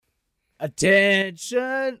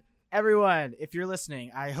Attention, everyone. If you're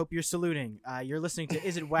listening, I hope you're saluting. You're listening to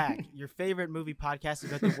Is It Whack, your favorite movie podcast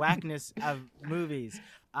about the whackness of movies.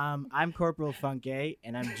 I'm Corporal Funke,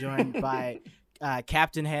 and I'm joined by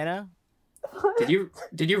Captain Hannah.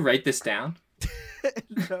 Did you write this down?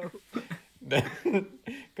 No.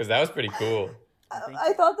 Because that was pretty cool.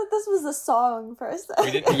 I thought that this was a song first.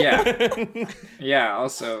 We did, Yeah. Yeah,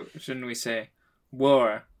 also, shouldn't we say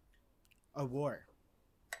war? A war.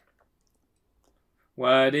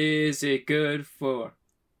 What is it good for?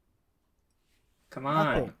 Come on.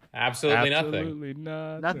 Nothing. Absolutely nothing. Absolutely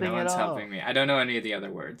nothing. Nothing. No at one's all. helping me. I don't know any of the other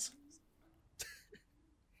words.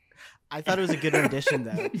 I thought it was a good rendition,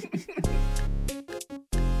 though.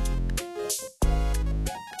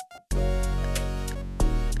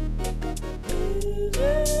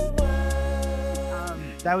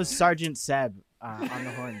 That was Sergeant Seb on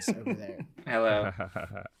the horns over there. Hello.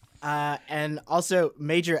 And also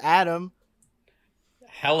Major Adam.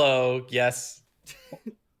 Hello, yes.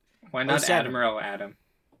 Why not 07. Admiral Adam?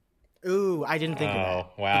 Ooh, I didn't think of that.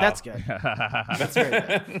 Oh, wow. But that's good. That's very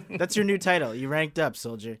good. That's your new title. You ranked up,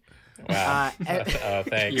 soldier. Wow. and- Oh,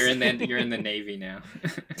 thanks. You're in the Navy now.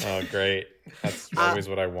 Oh, great. That's always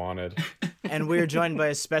what I wanted. And we're joined by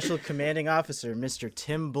a special commanding officer, Mr.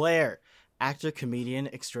 Tim Blair, actor, comedian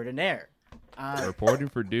extraordinaire. Reporting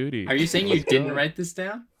for duty. Are you saying you didn't write this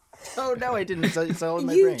down? Oh, no, I didn't. It's all in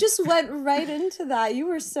my You brain. just went right into that. You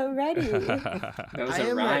were so ready. That was I a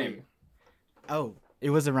am rhyme. ready. Oh, it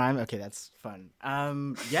was a rhyme? Okay, that's fun.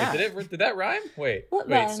 Yeah. Did that rhyme? Wait, What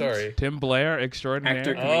rhymed? sorry. Tim Blair, extraordinaire.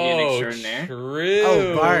 Actor, comedian Oh, extraordinaire. true.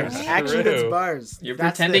 Oh, bars. True. Actually, that's bars. You're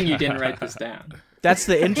That's pretending the- you didn't write this down. That's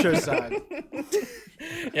the intro song.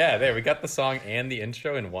 Yeah, there, we got the song and the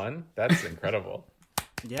intro in one. That's incredible.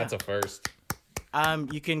 Yeah. That's a first.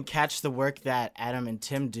 You can catch the work that Adam and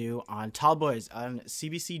Tim do on Tall Boys on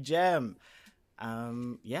CBC Gem.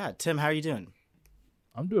 Yeah, Tim, how are you doing?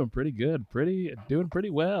 I'm doing pretty good. Doing pretty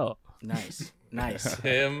well. Nice. Nice.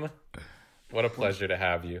 Tim, what a pleasure to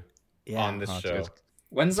have you Yeah. on this Oh, show. it's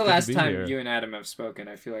When's the good to last be time here. you and Adam have spoken?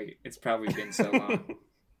 I feel like it's probably been so long.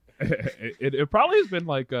 It probably has been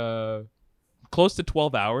like close to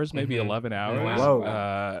 12 hours, maybe Mhm. 11 hours.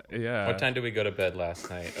 Whoa. Yeah. What time did we go to bed last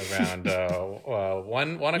night? Around 1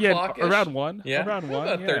 Yeah, o'clock? around 1. Yeah, Around 1.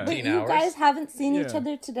 about yeah. 13. Wait, you hours. guys haven't seen each Yeah.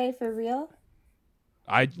 other today for real?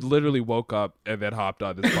 I literally woke up and then hopped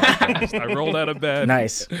on this podcast. I rolled out of bed.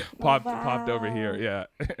 Nice. Popped Wow. over here. Yeah.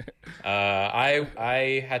 I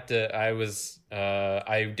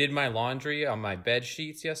did my laundry on my bed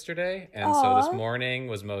sheets yesterday, and so this Aw. morning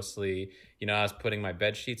was mostly, I was putting my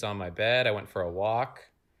bed sheets on my bed. I went for a walk.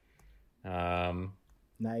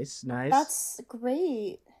 Nice. Nice. That's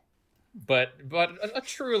great. But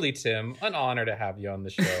truly, Tim, an honor to have you on the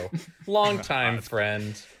show. Longtime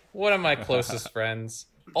friend, one of my closest friends,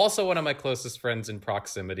 also one of my closest friends in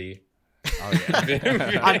proximity. Oh,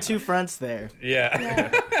 yeah. on two fronts there.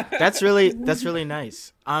 Yeah. That's really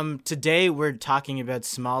nice. Today we're talking about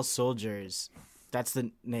Small Soldiers. That's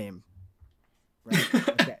the name. Right.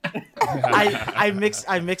 Okay. I mixed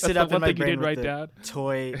That's it the up in one my thing you brain did with write the down?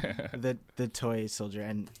 toy, the toy soldier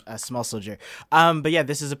and a small soldier. But yeah,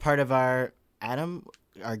 this is a part of our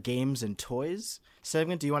games and toys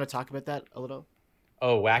segment. Do you want to talk about that a little?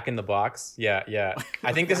 Oh, whack in the box. Yeah.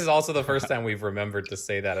 I think this is also the first time we've remembered to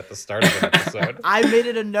say that at the start of an episode. I made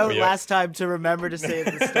it a note Yeah. last time to remember to say it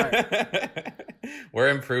at the start. We're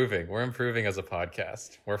improving as a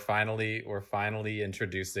podcast. We're finally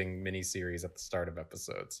introducing mini-series at the start of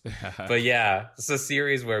episodes. But yeah, it's a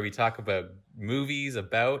series where we talk about movies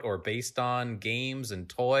about or based on games and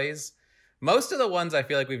toys. Most of the ones I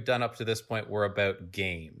feel like we've done up to this point were about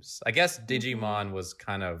games. I guess Digimon was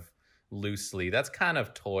kind of loosely, that's kind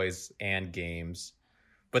of toys and games.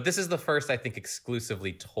 But this is the first, I think,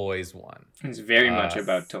 exclusively toys one. It's very much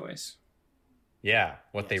about toys. Yeah,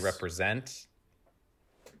 what they Yes. represent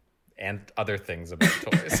and other things about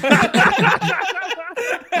toys. I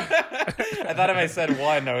thought if I said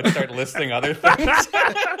one, I would start listing other things.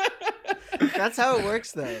 That's how it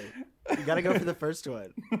works, though. You gotta go for the first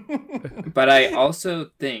one. But I also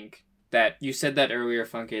think that you said that earlier,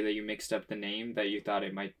 Funke, that you mixed up the name, that you thought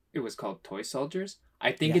it was called Toy Soldiers.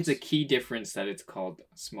 I think it's a Yes. key difference that it's called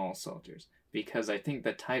Small Soldiers, because I think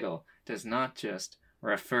the title does not just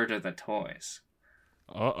refer to the toys,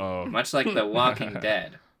 Uh-oh. much like The Walking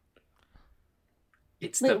Dead.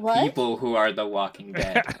 It's Wait, the what? people who are The Walking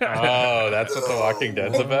Dead. Oh, that's what The Walking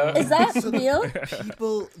Dead's about? Is that So real?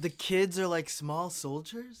 the kids are like small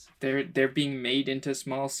soldiers? They're being made into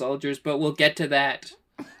small soldiers, but we'll get to that.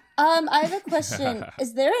 I have a question.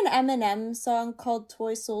 Is there an Eminem song called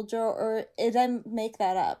Toy Soldier, or did I make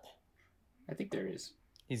that up? I think there is.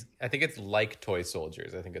 I think it's like Toy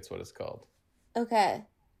Soldiers. I think it's what it's called. Okay.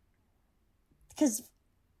 Because,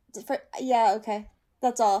 yeah, okay.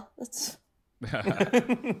 That's all. That's...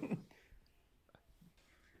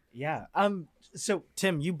 Yeah. So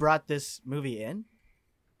Tim, you brought this movie in?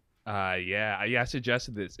 Yeah, I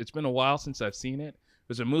suggested this. It's been a while since I've seen it. It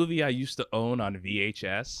was a movie I used to own on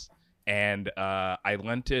VHS, and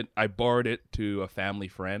I borrowed it to a family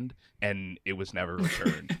friend, and it was never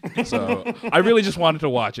returned. So I really just wanted to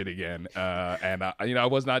watch it again, and I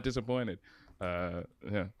was not disappointed. Yeah.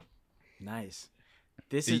 Nice.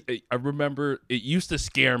 I remember it used to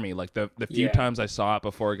scare me. Like the few times I saw it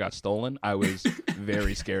before it got stolen, I was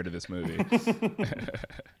very scared of this movie.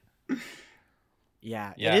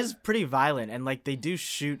 Yeah, it is pretty violent, and like they do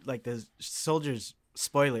shoot like the soldiers.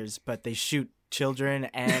 Spoilers, but they shoot children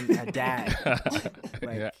and a dad.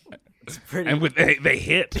 It's pretty. And they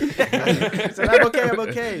hit. So I'm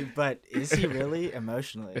okay. But is he really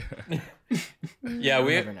emotionally? Yeah,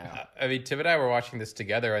 We'll never know. I mean, Tim and I were watching this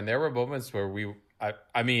together, and there were moments where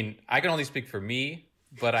I mean, I can only speak for me,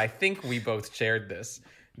 but I think we both shared this,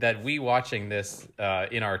 that we watching this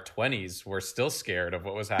in our 20s were still scared of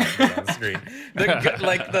what was happening on screen.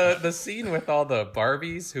 The scene with all the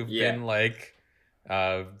Barbies who've been like,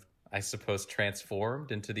 I suppose,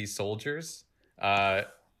 transformed into these soldiers. That's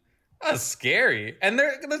scary. And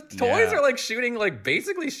the toys are like shooting, like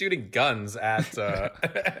basically shooting guns at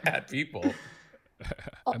at people.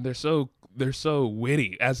 And they're so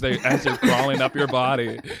witty as they're crawling up your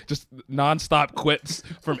body, just nonstop quits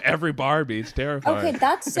from every Barbie. It's terrifying. Okay,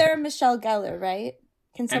 that's Sarah Michelle Gellar, right?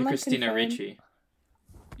 Can someone And Christina confirm? Ricci.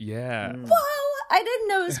 Yeah. Whoa! I didn't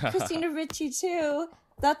know it was Christina Ricci too.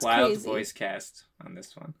 That's Wild crazy. voice cast on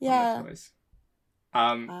this one. Yeah. On the toys.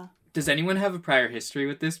 Does anyone have a prior history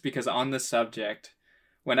with this? Because on the subject,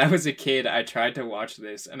 when I was a kid, I tried to watch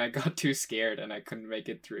this and I got too scared and I couldn't make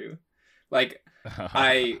it through. Like,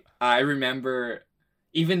 I remember,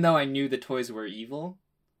 even though I knew the toys were evil,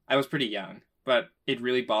 I was pretty young, but it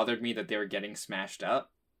really bothered me that they were getting smashed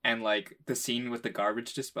up. And like the scene with the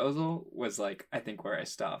garbage disposal was like, I think where I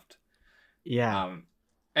stopped. Yeah.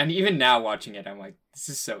 And even now watching it, I'm like, this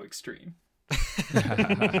is so extreme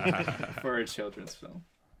for a children's film.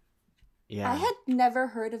 Yeah. I had never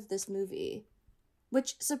heard of this movie,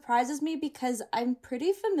 which surprises me because I'm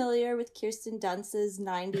pretty familiar with Kirsten Dunst's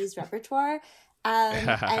 90s repertoire.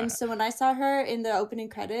 And so when I saw her in the opening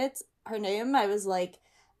credits, her name, I was like,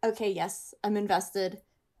 okay, yes, I'm invested.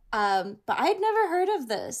 But I'd never heard of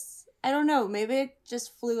this. I don't know. Maybe it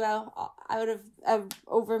just flew out of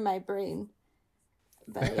over my brain.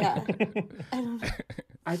 But yeah, I don't know.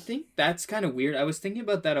 I think that's kind of weird. I was thinking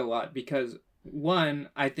about that a lot because, one,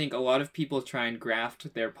 I think a lot of people try and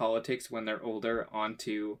graft their politics when they're older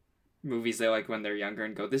onto movies they like when they're younger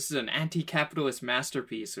and go, this is an anti-capitalist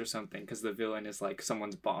masterpiece or something because the villain is like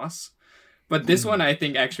someone's boss. But this one I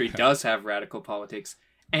think actually does have radical politics.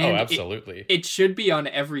 And absolutely. It should be on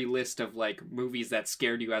every list of like movies that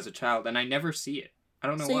scared you as a child, and I never see it. I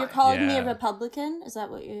don't know why. So you're calling me a Yeah. Republican? Is that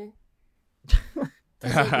what you're...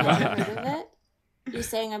 Because I never heard of it? You're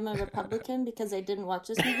saying I'm a Republican because I didn't watch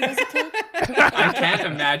this movie as a kid? I can't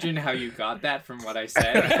imagine how you got that from what I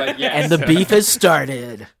said, but yes. And the beef has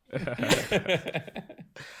started.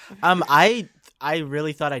 I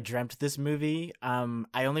really thought I dreamt this movie.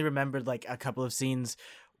 I only remembered like a couple of scenes.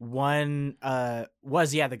 One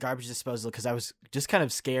was the garbage disposal, because I was just kind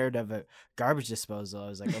of scared of a garbage disposal. I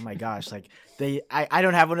was like, oh my gosh, like I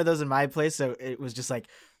don't have one of those in my place, so it was just like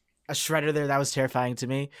a shredder there. That was terrifying to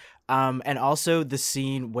me. And also the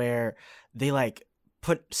scene where they like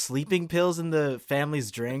put sleeping pills in the family's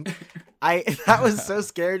drink. That was so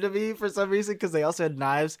scary to me for some reason, because they also had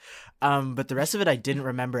knives. But the rest of it I didn't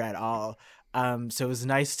remember at all. So it was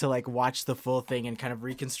nice to like watch the full thing and kind of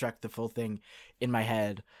reconstruct the full thing in my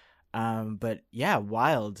head. But yeah,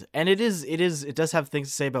 wild. And it does have things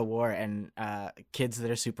to say about war and kids that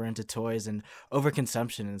are super into toys and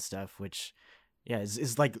overconsumption and stuff, which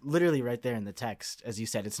is like literally right there in the text. As you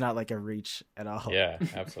said, it's not like a reach at all. Yeah,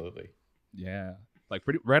 absolutely. Yeah. Like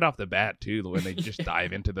pretty right off the bat too, when they just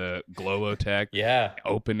dive into the Globotech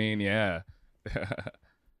opening. Yeah.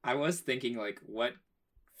 I was thinking like what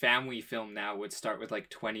family film now would start with like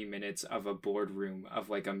 20 minutes of a boardroom of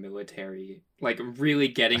like a military, like really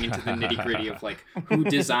getting into the nitty gritty of like who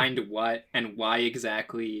designed what and why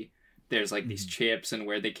exactly there's like these chips and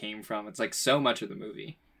where they came from. It's like so much of the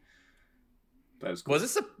movie. That was cool.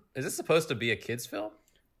 Is this supposed to be a kid's film?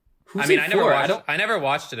 Who's I mean, it I for? never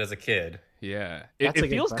watched it as a kid. Yeah. That's a It good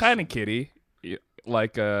feels question. kind of kiddie.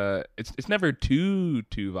 like it's never too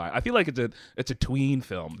violent. I feel like it's a tween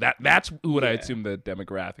film. That's what I assume the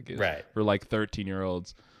demographic is, right, for like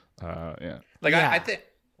 13-year-olds. Yeah. Like Yeah. I think.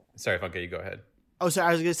 Sorry, Funke, you go ahead. Oh, so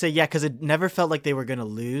I was gonna say, yeah, because it never felt like they were gonna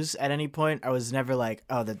lose at any point. I was never like,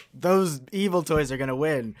 oh, those evil toys are gonna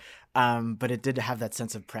win. But it did have that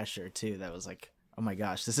sense of pressure too. That was like, oh my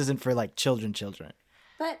gosh, this isn't for like children.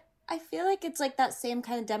 But I feel like it's like that same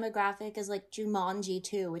kind of demographic as like Jumanji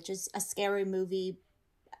too, which is a scary movie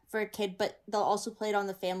for a kid, but they'll also play it on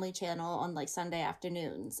the Family Channel on like Sunday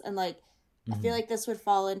afternoons. And like, I feel like this would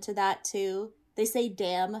fall into that too. They say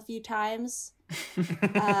damn a few times.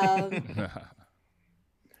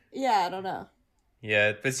 Yeah, I don't know.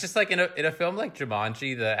 Yeah, but it's just like in a film like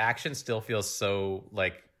Jumanji, the action still feels so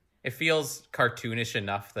like, it feels cartoonish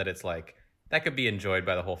enough that it's like that could be enjoyed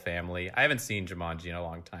by the whole family. I haven't seen Jumanji in a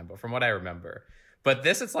long time, but from what I remember, but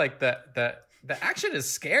this it's like the action is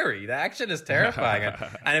scary. The action is terrifying, and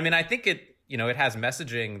I mean I think it has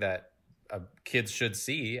messaging that kids should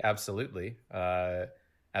see, absolutely,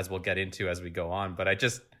 as we'll get into as we go on. But I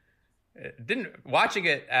just didn't, watching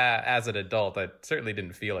it as an adult, I certainly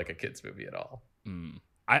didn't feel like a kid's movie at all.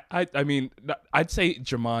 I mean, I'd say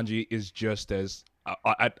Jumanji is just as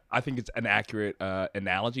I think it's an accurate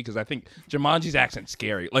analogy, because I think Jumanji's accent's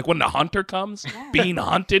scary. Like when the hunter comes, being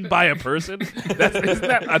hunted by a person, isn't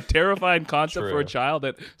that a terrifying concept for a child,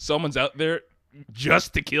 that someone's out there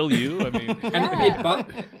just to kill you? I mean,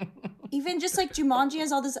 even just like Jumanji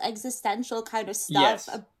has all this existential kind of stuff,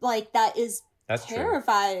 Yes. like that's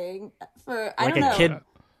terrifying for, I Like don't know.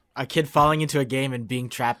 A kid falling into a game and being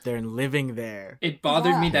trapped there and living there. It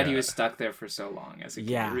bothered me that he Yeah. was stuck there for so long as a kid.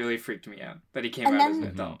 Yeah. It really freaked me out that he came And out as then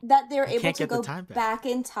an adult. that they're able can't to get the go time back. back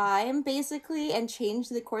in time, basically, and change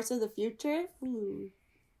the course of the future. Ooh.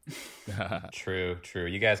 True.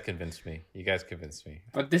 You guys convinced me.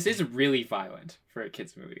 But this is really violent for a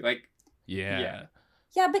kid's movie. Like, yeah.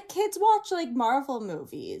 Yeah, but kids watch, like, Marvel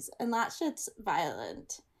movies, and that shit's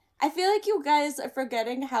violent. I feel like you guys are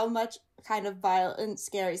forgetting how much kind of violent,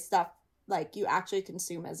 scary stuff, like, you actually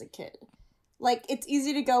consume as a kid. Like, it's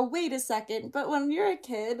easy to go, wait a second, but when you're a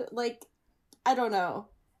kid, like, I don't know.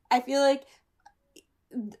 I feel like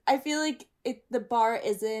the bar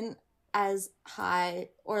isn't as high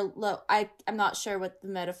or low. I'm not sure what the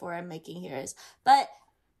metaphor I'm making here is, but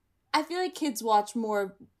I feel like kids watch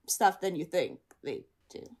more stuff than you think they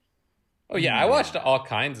do. Oh yeah, I watched all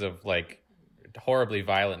kinds of like horribly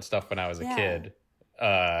violent stuff when I was a kid.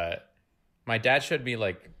 My dad showed me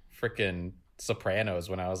like freaking Sopranos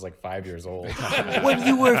when I was like 5 years old. When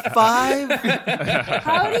you were 5?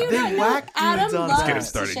 How do you They not know whack Adam dudes on loves that.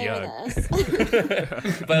 Let's get it started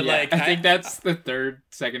Seamus? But yeah, like I think that's the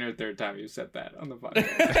second or third time you said that on the podcast.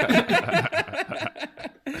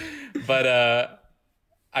 But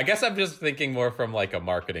I guess I'm just thinking more from like a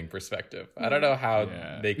marketing perspective. I don't know how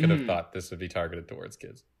they could have thought this would be targeted towards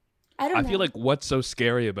kids. I don't know. I feel like what's so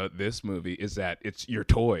scary about this movie is that it's your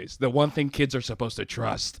toys. The one thing kids are supposed to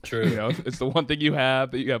trust. True. You know, it's the one thing you have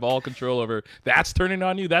that you have all control over. That's turning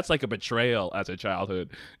on you. That's like a betrayal as a childhood.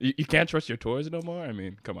 You can't trust your toys no more. I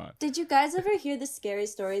mean, come on. Did you guys ever hear the scary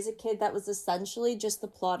story as a kid that was essentially just the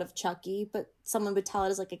plot of Chucky, but someone would tell it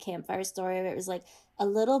as like a campfire story where it was like a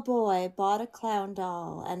little boy bought a clown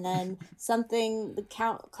doll and then the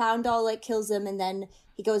clown doll like kills him, and then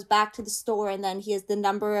he goes back to the store and then he has the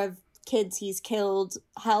number of kids he's killed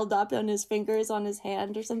held up on his fingers on his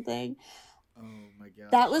hand or something. Oh my god.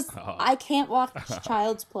 That was I can't watch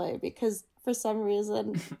Child's Play because for some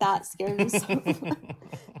reason that scared me so much.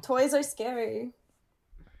 Toys are scary.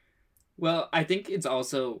 Well, I think it's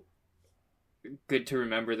also good to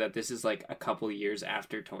remember that this is like a couple years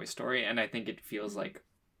after Toy Story, and I think it feels like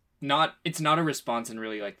it's not a response in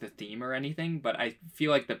really like the theme or anything, but I feel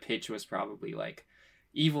like the pitch was probably like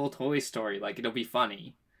evil Toy Story, like it'll be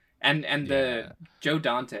funny. And the Joe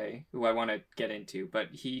Dante, who I want to get into, but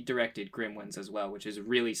he directed Gremlins as well, which is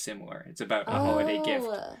really similar. It's about a holiday gift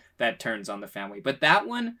that turns on the family. But that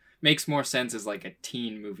one makes more sense as like a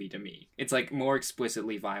teen movie to me. It's like more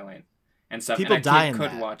explicitly violent and stuff. People and die a kid in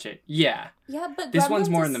could that. watch it. Yeah. Yeah, but This Gremlins one's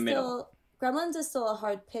more is in the middle. Gremlins is still a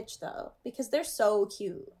hard pitch though, because they're so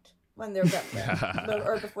cute when they're Gremlins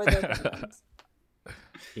or before they're Gremlins.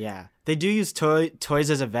 Yeah, they do use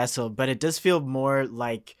toys as a vessel, but it does feel more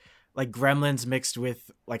like Gremlins mixed with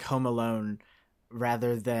like Home Alone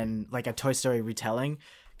rather than like a Toy Story retelling.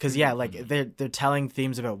 Because like they're telling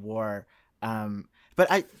themes about war. But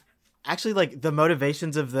I actually like the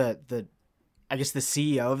motivations of the I guess the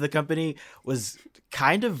CEO of the company was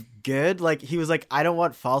kind of good. Like he was like, I don't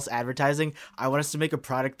want false advertising. I want us to make a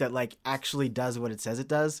product that like actually does what it says it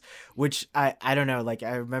does, which I don't know. Like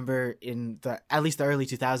I remember in at least the early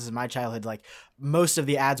 2000s in my childhood, like most of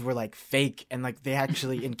the ads were like fake. And like they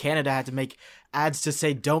actually in Canada had to make ads to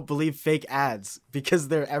say, don't believe fake ads because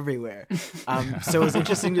they're everywhere. So it was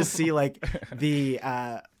interesting to see like the,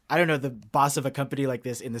 I don't know, the boss of a company like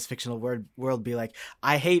this in this fictional world be like,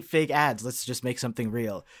 I hate fake ads. Let's just make something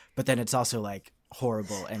real. But then it's also like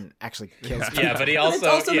horrible and actually kills people. Yeah, but he also, it's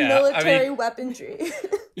also military weaponry.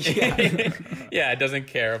 Yeah, it doesn't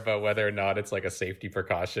care about whether or not it's like a safety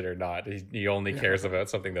precaution or not. He only cares about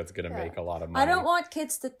something that's going to make a lot of money. I don't want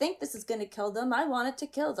kids to think this is going to kill them. I want it to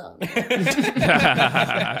kill them.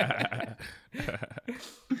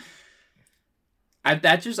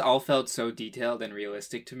 That just all felt so detailed and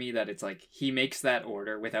realistic to me that it's like he makes that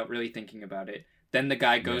order without really thinking about it. Then the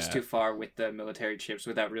guy goes too far with the military chips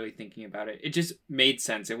without really thinking about it. It just made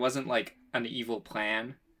sense. It wasn't like an evil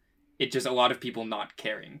plan. It just a lot of people not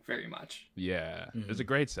caring very much. Yeah, It was a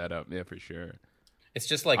great setup. Yeah, for sure. It's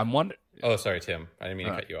just like I'm wondering. Oh, sorry, Tim. I didn't mean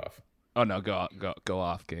to cut you off. Oh no, go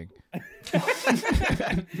off, King.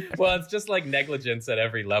 Well, it's just like negligence at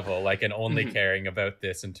every level, like and only caring about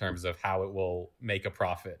this in terms of how it will make a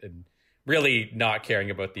profit and really not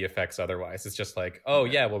caring about the effects otherwise. It's just like, oh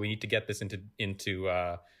yeah, well we need to get this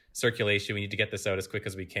into circulation. We need to get this out as quick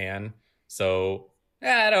as we can. So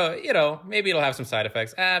maybe it'll have some side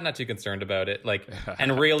effects. I'm not too concerned about it. Like,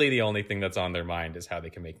 and really the only thing that's on their mind is how they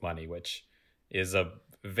can make money, which is a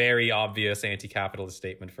very obvious anti-capitalist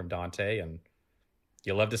statement from Dante, and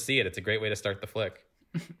you'll love to see it. It's a great way to start the flick.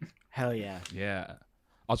 Hell yeah. Yeah.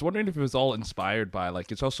 I was wondering if it was all inspired by,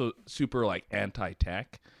 like, it's also super, like,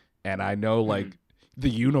 anti-tech. And I know, like,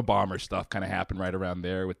 the Unabomber stuff kind of happened right around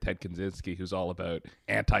there with Ted Kaczynski, who's all about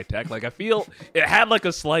anti-tech. Like, I feel it had, like,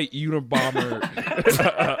 a slight Unabomber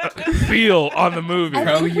feel on the movie.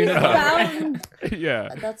 Pro-Unabomber. Yeah.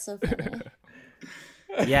 That's so funny.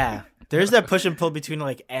 Yeah. There's that push and pull between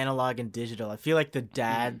like analog and digital. I feel like the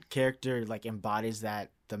dad character like embodies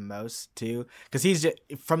that the most too, because he's just,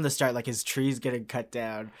 from the start, like his tree's getting cut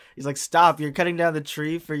down. He's like, "Stop! You're cutting down the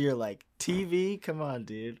tree for your like TV. Come on,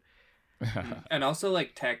 dude." And also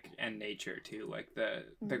like tech and nature too. Like the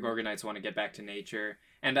Gorgonites want to get back to nature,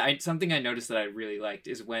 and something I noticed that I really liked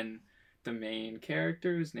is when the main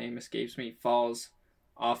character, whose name escapes me, falls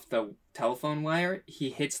off the telephone wire,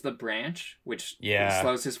 he hits the branch, which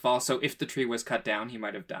slows his fall. So if the tree was cut down, he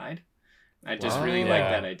might have died. I just really like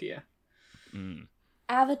that idea.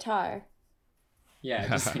 Avatar. Yeah,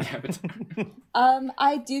 just think Avatar.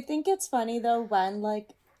 I do think it's funny though when like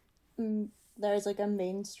there's like a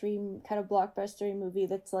mainstream kind of blockbuster movie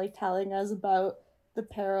that's like telling us about the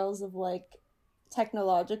perils of like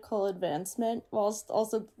technological advancement, whilst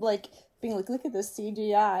also like being like, look at this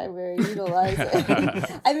CGI we're utilizing.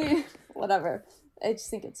 I mean, whatever. I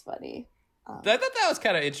just think it's funny. I thought that was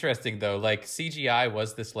kind of interesting though. Like CGI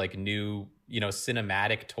was this like new,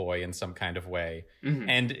 cinematic toy in some kind of way,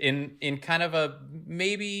 and in kind of a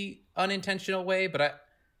maybe unintentional way, but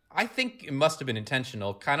I think it must have been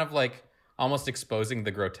intentional. Kind of like almost exposing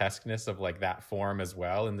the grotesqueness of like that form as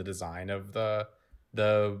well in the design of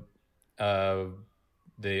the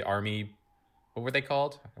army. What were they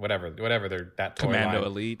called? Whatever they're that toy Commando line.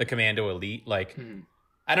 Elite. The Commando Elite. Like,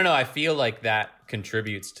 I don't know. I feel like that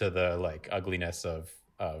contributes to the like ugliness of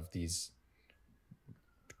these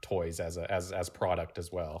toys as product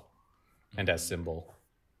as well, and as symbol.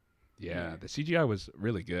 Yeah, the CGI was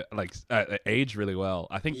really good. Like, aged really well.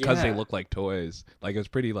 I think because they look like toys. Like, it was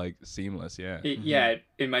pretty, like, seamless, yeah.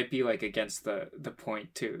 It might be, like, against the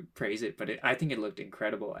point to praise it, but I think it looked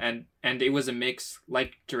incredible. And it was a mix,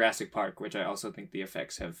 like Jurassic Park, which I also think the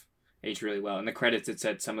effects have aged really well. In the credits, it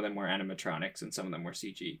said some of them were animatronics and some of them were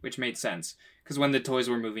CG, which made sense. Because when the toys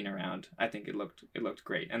were moving around, I think it looked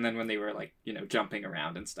great. And then when they were, like, jumping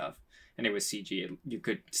around and stuff, and it was CG, you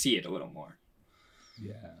could see it a little more.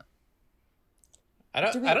 Yeah. I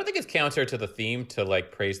don't think it's counter to the theme to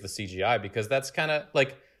like praise the CGI, because that's kind of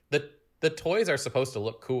like the toys are supposed to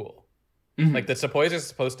look cool. Like the toys are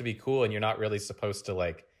supposed to be cool, and you're not really supposed to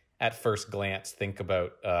like at first glance think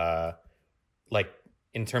about like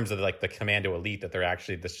in terms of like the Commando Elite that they're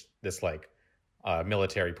actually this like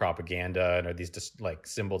military propaganda and are these just like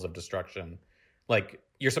symbols of destruction. Like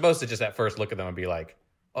you're supposed to just at first look at them and be like,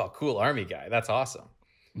 oh, cool army guy, that's awesome.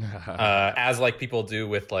 As like people do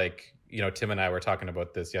with like, Tim and I were talking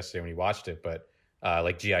about this yesterday when we watched it, but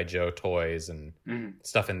like G.I. Joe toys and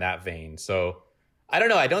stuff in that vein. So I don't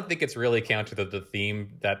know. I don't think it's really counter to the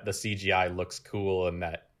theme that the CGI looks cool and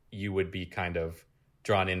that you would be kind of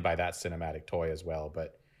drawn in by that cinematic toy as well.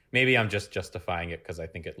 But maybe I'm just justifying it because I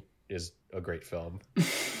think it is a great film.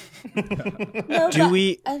 No,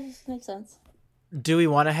 makes sense. Do we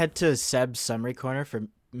want to head to Seb's summary corner for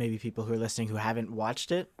maybe people who are listening who haven't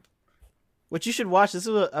watched it? Which you should watch. This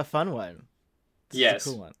is a fun one. Yes, a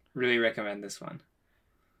cool one. Really recommend this one.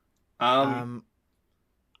 I'll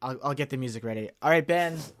get the music ready. All right,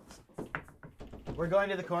 Ben. We're going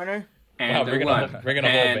to the corner. And bringing a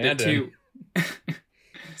whole band two.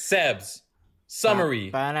 Seb's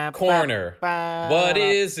summary corner. What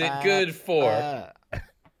is it good for?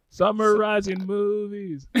 Summarizing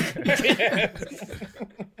movies.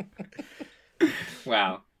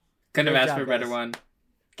 Wow. Couldn't have asked for a better one.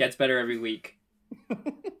 Gets better every week.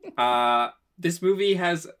 This movie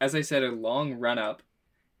has, as I said, a long run-up,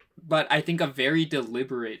 but I think a very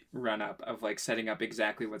deliberate run-up of like setting up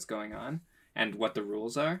exactly what's going on and what the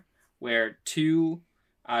rules are, where two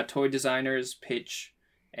toy designers pitch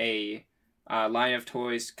a line of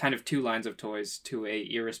toys, kind of two lines of toys, to a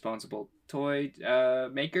irresponsible toy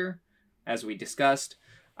maker, as we discussed.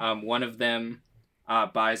 One of them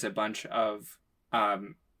buys a bunch of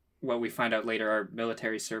what we find out later are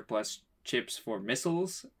military surplus chips for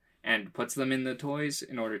missiles and puts them in the toys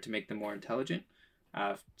in order to make them more intelligent.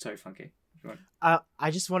 Sorry, Funky.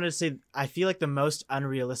 I just wanted to say, I feel like the most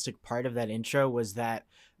unrealistic part of that intro was that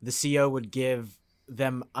the CEO would give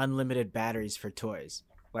them unlimited batteries for toys.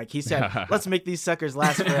 Like he said, let's make these suckers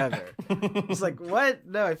last forever. It's like, what?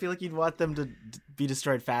 No, I feel like you'd want them to be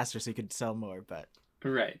destroyed faster so you could sell more, but...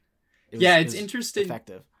 Right. It's interesting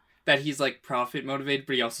effective. That he's like profit motivated,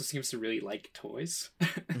 but he also seems to really like toys.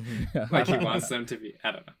 Mm-hmm. Like he wants them to be,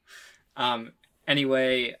 I don't know.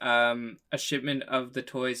 Anyway, a shipment of the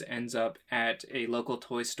toys ends up at a local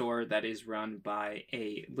toy store that is run by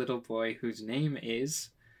a little boy whose name is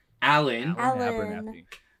Alan. Abernathy.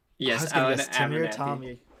 Yes, Alan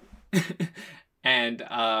Abernathy. And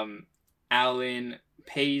Alan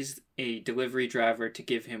pays a delivery driver to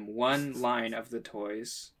give him one line of the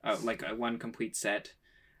toys, like one complete set,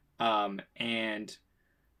 and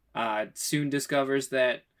soon discovers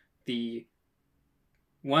that the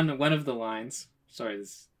one of the lines. Sorry,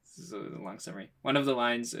 this is a long summary. One of the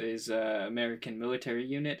lines is an American military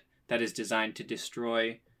unit that is designed to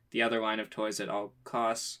destroy the other line of toys at all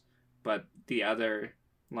costs, but the other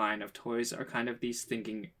line of toys are kind of these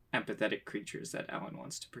thinking, empathetic creatures that Alan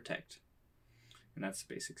wants to protect. And that's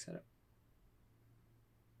the basic setup.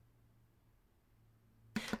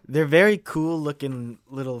 They're very cool looking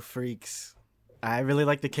little freaks. I really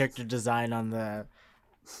like the character design on oh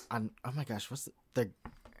my gosh, what's the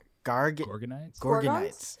Gorgonites?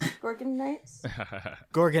 Gorgonites?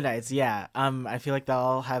 Gorgonites, yeah. I feel like they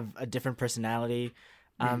all have a different personality.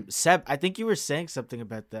 Seb, I think you were saying something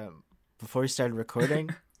about them before we started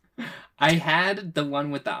recording. I had the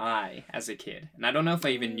one with the eye as a kid, and I don't know if I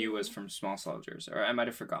even knew it was from Small Soldiers, or I might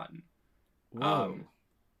have forgotten. Whoa.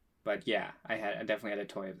 But yeah, I definitely had a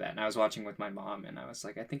toy of that, and I was watching with my mom, and I was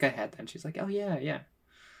like, I think I had that, and she's like, oh yeah.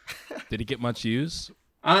 Did it get much use?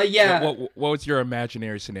 Yeah. What was your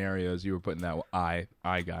imaginary scenarios you were putting that eye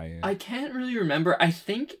guy in? I can't really remember. I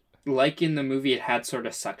think, like in the movie, it had sort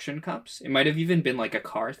of suction cups. It might have even been like a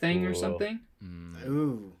car thing or something.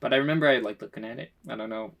 Ooh. But I remember I like looking at it. I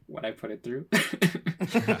don't know what I put it through. I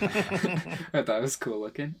thought it was cool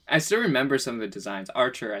looking. I still remember some of the designs.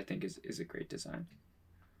 Archer, I think, is a great design.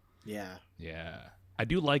 Yeah. I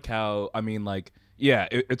do like how,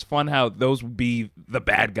 it's fun how those would be the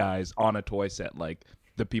bad guys on a toy set, like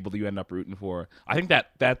the people that you end up rooting for. I think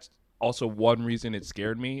that's also one reason it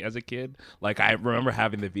scared me as a kid. Like, I remember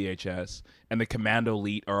having the VHS, and the Commando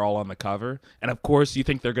Elite are all on the cover. And, of course, you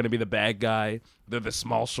think they're going to be the bad guy. They're the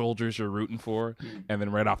small soldiers you're rooting for. And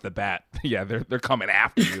then right off the bat, they're coming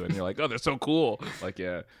after you. And you're like, oh, they're so cool. Like,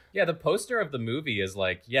 yeah. Yeah, the poster of the movie is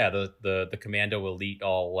like, the Commando Elite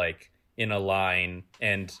all, like, in a line.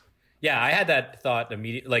 And, yeah, I had that thought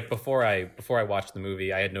immediately. Like, before I watched the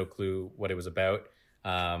movie, I had no clue what it was about.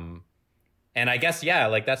 And I guess,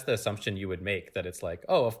 that's the assumption you would make, that it's like,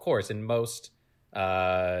 oh, of course, in most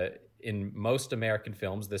American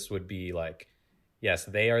films, this would be like, yes,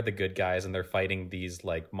 they are the good guys and they're fighting these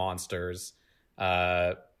like monsters.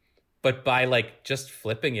 But by like just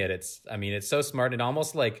flipping it, it's so smart. It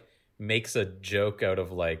almost like makes a joke out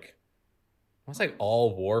of like, almost like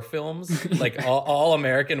all war films, like all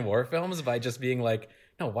American war films, by just being like,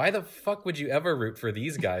 no, why the fuck would you ever root for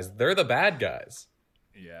these guys? They're the bad guys.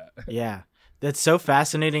 Yeah. Yeah. That's so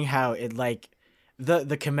fascinating how it like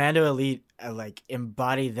the Commando Elite like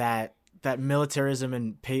embody that militarism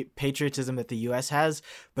and patriotism that the U.S. has,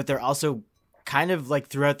 but they're also kind of like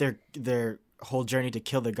throughout their whole journey to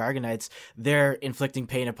kill the Gargonites, they're inflicting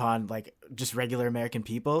pain upon like just regular American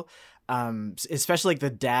people. Especially like the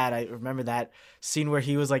dad. I remember that scene where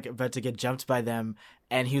he was like about to get jumped by them,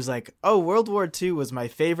 and he was like, "Oh, World War II was my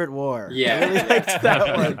favorite war." Yeah, I really liked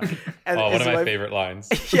that one. And one of my favorite lines.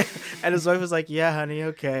 Yeah, and his wife was like, "Yeah, honey,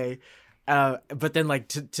 okay." But then like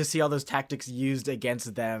to see all those tactics used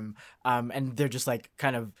against them, and they're just like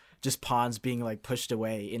kind of just pawns being like pushed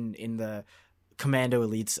away in the Commando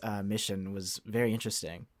Elite's mission was very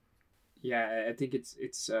interesting. Yeah, I think it's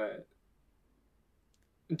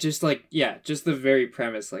just like, yeah, just the very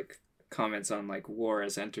premise, like comments on like war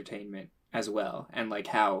as entertainment as well, and like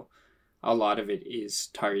how a lot of it is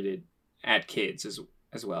targeted at kids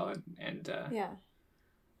as well, and yeah,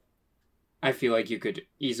 I feel like you could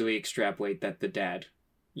easily extrapolate that the dad,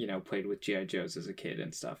 played with G.I. Joes as a kid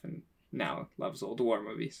and stuff, and now loves old war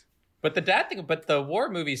movies. But the dad thing, but the war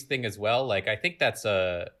movies thing as well, like I think that's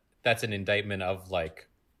an indictment of like,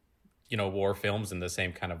 war films in the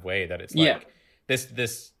same kind of way that it's like this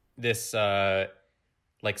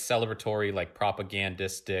like celebratory, like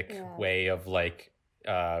propagandistic way of like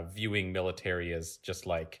viewing military as just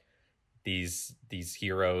like these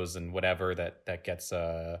heroes and whatever that gets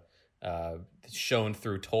shown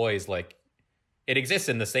through toys. Like it exists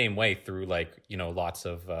in the same way through like, lots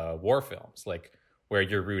of war films, like where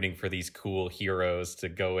you're rooting for these cool heroes to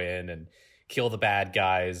go in and kill the bad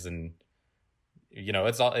guys, and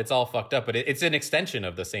it's all fucked up, but it's an extension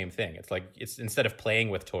of the same thing. It's like, it's instead of playing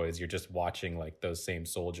with toys, you're just watching like those same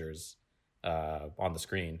soldiers on the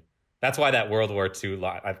screen. That's why that World War II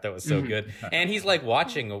lot I thought was so good. And he's like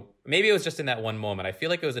watching, maybe it was just in that one moment. I feel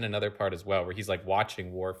like it was in another part as well, where he's like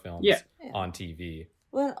watching war films on TV.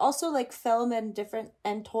 Well, and also like film and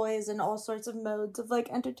toys and all sorts of modes of like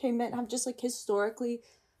entertainment have just like historically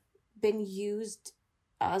been used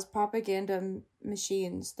as propaganda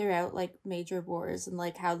machines throughout like major wars, and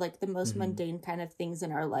like how like the most mundane kind of things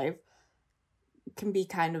in our life can be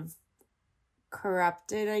kind of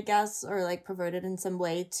corrupted, I guess, or like perverted in some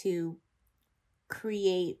way to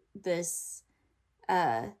create this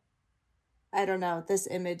I don't know, this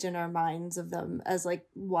image in our minds of them as like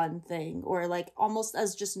one thing, or like almost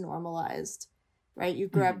as just normalized, right? You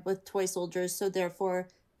grew up with toy soldiers, so therefore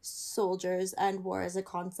soldiers and war as a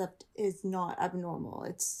concept is not abnormal.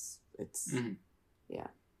 It's yeah.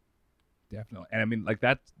 Definitely. And I mean, like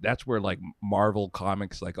that's where like Marvel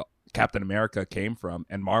comics, like Captain America came from,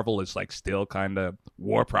 and Marvel is like still kind of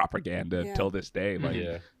war propaganda till this day.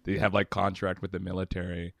 Like they have like contract with the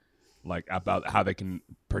military, like about how they can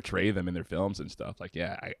portray them in their films and stuff. Like,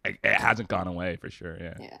 it hasn't gone away for sure.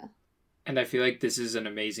 Yeah. And I feel like this is an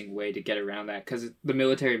amazing way to get around that, because the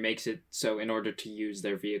military makes it so in order to use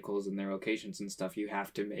their vehicles and their locations and stuff, you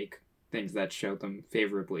have to make things that show them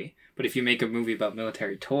favorably. But if you make a movie about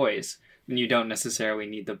military toys, then you don't necessarily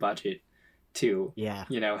need the budget to,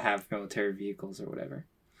 have military vehicles or whatever.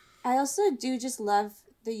 I also do just love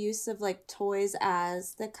the use of like toys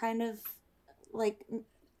as the kind of like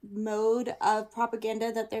mode of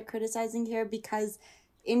propaganda that they're criticizing here, because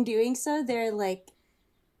in doing so they're like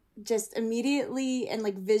just immediately and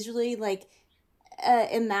like visually like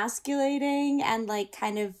emasculating and like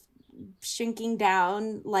kind of shrinking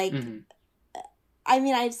down like I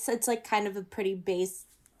mean it's like kind of a pretty base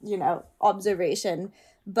observation,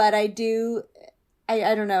 but I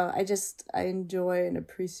don't know, I enjoy and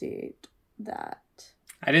appreciate that.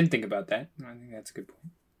 I didn't think about that. I think that's a good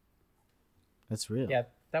point. That's real. Yeah,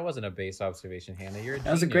 that wasn't a base observation, Hannah. You're a genius.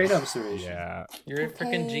 That was a great observation. Yeah. You're a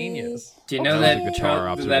freaking genius. Do you know that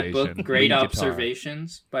guitar book, Great Lead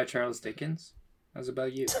Observations by Charles Dickens? That was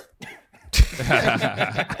about you.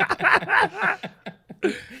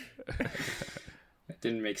 It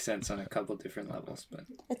didn't make sense on a couple different levels, but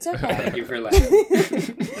it's okay. Thank you for laughing.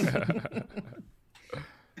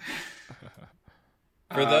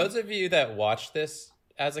 For those of you that watched this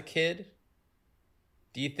as a kid,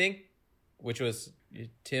 do you think, which was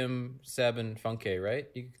Tim, Seb, and Funke, right?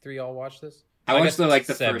 You three all watched this? I watched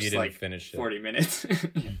the Seb, first like 40 minutes.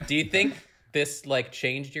 Do you think this like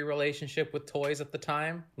changed your relationship with toys at the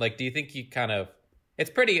time? Like, do you think you kind of, it's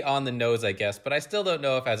pretty on the nose, I guess, but I still don't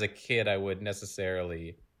know if as a kid I would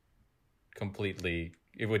necessarily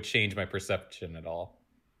it would change my perception at all.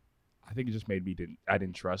 I think it just made me I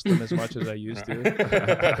didn't trust them as much as I used to.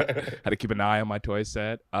 Had to keep an eye on my toy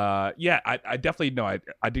set. I definitely know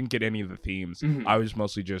I didn't get any of the themes. I was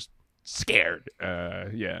mostly just scared.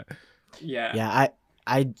 Yeah,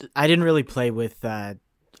 I didn't really play with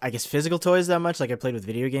I guess physical toys that much. Like I played with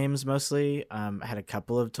video games mostly. I had a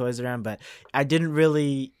couple of toys around, but I didn't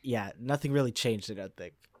really. Yeah, nothing really changed. I don't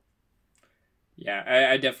think. Yeah,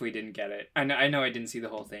 I definitely didn't get it. I know I didn't see the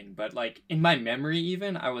whole thing, but like in my memory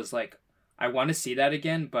even, I was like, I want to see that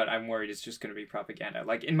again, but I'm worried it's just going to be propaganda.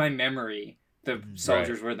 Like in my memory, the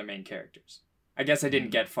soldiers were the main characters. I guess I didn't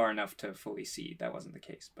get far enough to fully see that wasn't the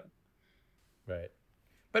case, but right.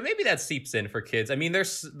 But maybe that seeps in for kids. I mean,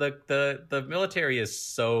 there's the military is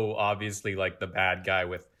so obviously like the bad guy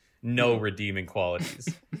with no redeeming qualities.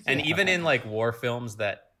 And even in like war films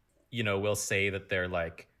that, you know, will say that they're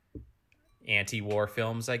like anti-war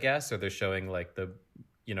films, I guess, or they're showing like the,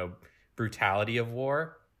 you know, brutality of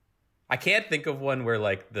war. I can't think of one where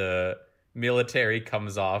like the military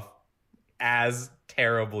comes off as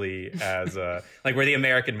terribly as like where the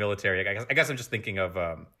American military, I guess I'm just thinking of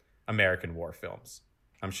American war films.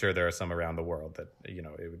 I'm sure there are some around the world that, you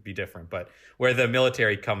know, it would be different, but where the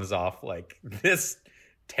military comes off like this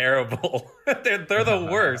terrible, they're the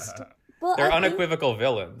worst. Well, they're unequivocal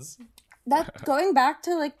villains. That going back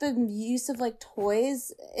to like the use of like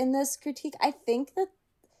toys in this critique, I think that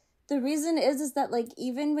the reason is that like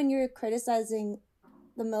even when you're criticizing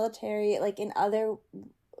the military, like in other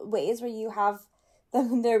ways where you have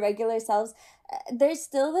them in their regular selves, there's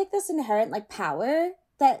still like this inherent like power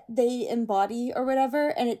that they embody or whatever,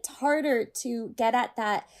 and it's harder to get at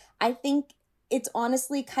that. I think it's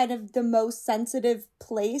honestly kind of the most sensitive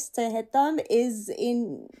place to hit them is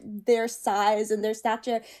in their size and their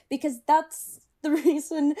stature, because that's the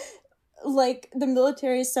reason like the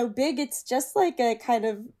military is so big. It's just like a kind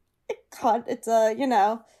of it's a, you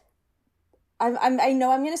know, I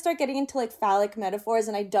know I'm gonna start getting into like phallic metaphors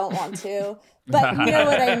and I don't want to, but you know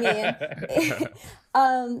what I mean.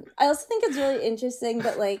 I also think it's really interesting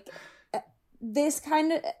that like this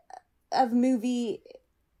kind of movie,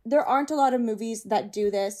 there aren't a lot of movies that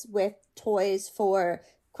do this with toys for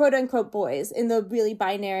quote unquote boys in the really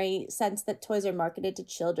binary sense that toys are marketed to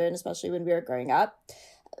children, especially when we were growing up.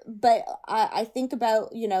 But I think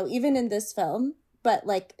about, you know, even in this film, but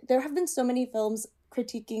like there have been so many films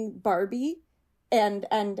critiquing Barbie and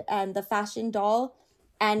the fashion doll,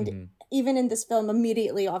 and even in this film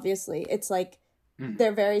immediately, obviously it's like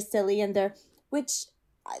they're very silly, and they're, which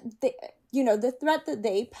they, you know, the threat that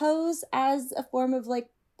they pose as a form of like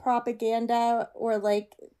propaganda or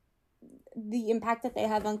like the impact that they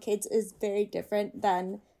have on kids is very different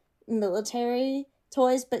than military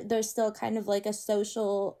toys, but there's still kind of like a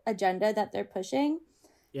social agenda that they're pushing.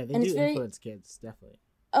 Yeah, they do influence kids, definitely.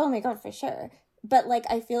 Oh my god, for sure. But like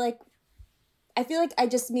I feel like I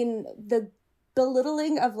just mean the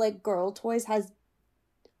belittling of like girl toys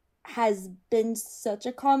has been such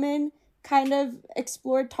a common kind of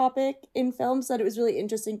explored topic in films that it was really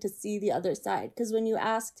interesting to see the other side. Because when you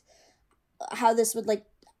asked how this would like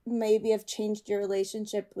maybe have changed your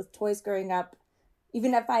relationship with toys growing up,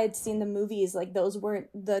 even if I had seen the movies, like those weren't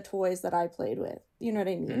the toys that I played with. You know what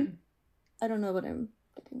I mean? I don't know what I'm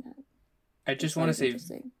getting at. I just want to say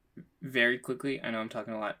very quickly, I know I'm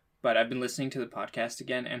talking a lot, but I've been listening to the podcast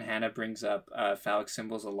again, and Hannah brings up phallic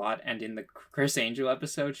symbols a lot. And in the Chris Angel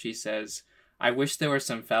episode, she says, I wish there were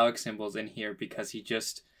some phallic symbols in here because he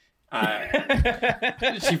just...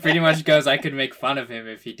 she pretty much goes, I could make fun of him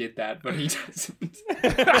if he did that, but he doesn't.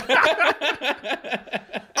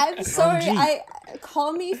 I'm sorry,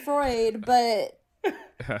 call me Freud, but...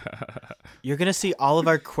 You're going to see all of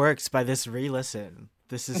our quirks by this re-listen.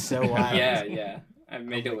 This is so wild. Yeah. I've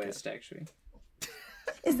made a list, actually.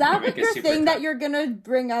 Is that your thing that you're going to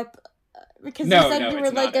bring up? Because you said you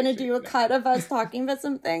were like going to do a cut of us talking about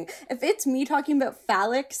something. If it's me talking about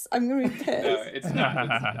phallics, I'm going to be pissed. No, it's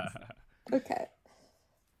not. Okay.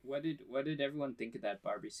 What did everyone think of that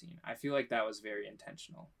Barbie scene? I feel like that was very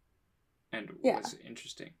intentional and was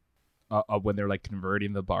interesting. When they're like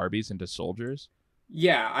converting the Barbies into soldiers?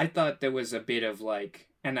 Yeah, I thought there was a bit of like,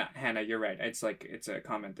 and Hannah, you're right. It's like, it's a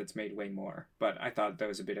comment that's made way more, but I thought there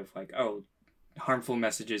was a bit of like, oh, harmful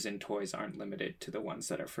messages in toys aren't limited to the ones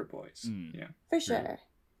that are for boys. Yeah, for sure.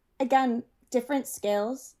 Again, different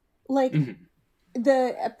scales. Like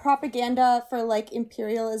the propaganda for like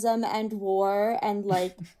imperialism and war and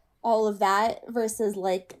like all of that versus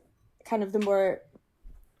like kind of the more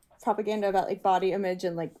propaganda about like body image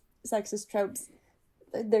and like sexist tropes.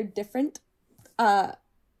 They're different. But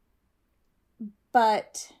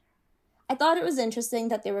I thought it was interesting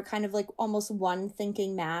that they were kind of like almost one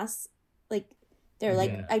thinking mass. Like they're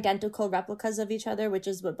like identical replicas of each other, which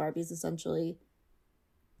is what Barbies essentially,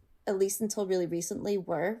 at least until really recently,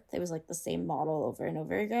 were. It was like the same model over and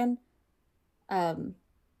over again. Yeah.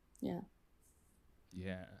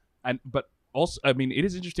 But also, I mean, it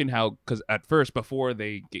is interesting how, because at first, before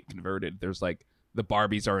they get converted, there's like the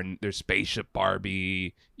Barbies are in their spaceship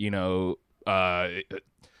Barbie, you know,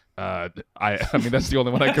 I mean, that's the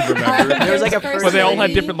only one I can remember. There was like a but they all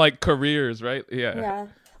had different like careers, right? Yeah. Yeah.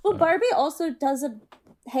 Well, Barbie also does a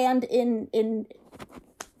hand in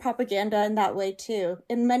propaganda in that way too.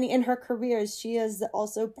 In her careers, she has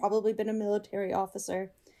also probably been a military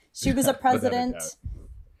officer. She was a president.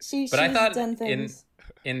 She's done things.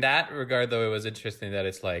 In that regard, though, it was interesting that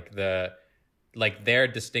it's like their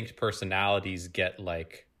distinct personalities get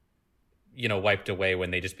like, you know, wiped away when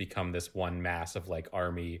they just become this one mass of like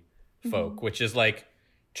army folk, which is like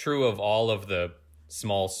true of all of the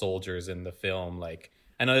small soldiers in the film. Like,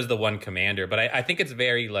 I know there's the one commander, but I think it's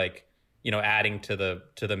very like, you know, adding to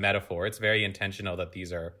the metaphor. It's very intentional that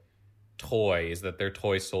these are toys, that they're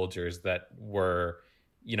toy soldiers that were,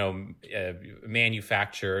 you know,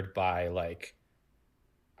 manufactured by like,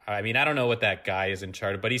 I mean, I don't know what that guy is in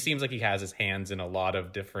charge of, but he seems like he has his hands in a lot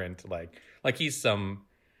of different, like he's some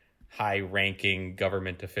high-ranking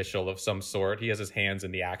government official of some sort. He has his hands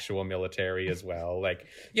in the actual military as well. Like,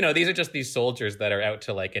 you know, these are just these soldiers that are out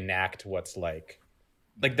to like enact what's like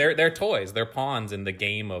they're toys, they're pawns in the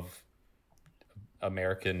game of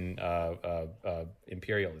American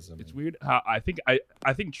imperialism. It's weird how I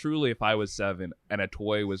think truly, if I was 7 and a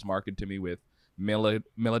toy was marketed to me with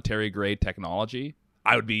military grade technology,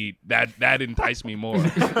 I would be that enticed me more,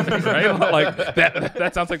 right? Like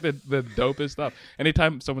that sounds like the dopest stuff.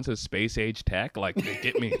 Anytime someone says space age tech, like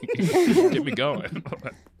get me going.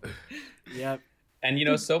 Yep. And you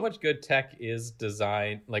know, so much good tech is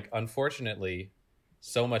designed, like unfortunately,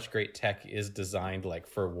 so much great tech is designed like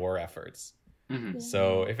for war efforts. Mm-hmm.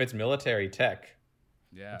 So if it's military tech,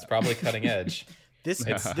 it's probably cutting edge. The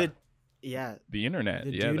internet.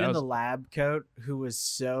 The dude in the lab coat who was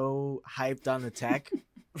so hyped on the tech,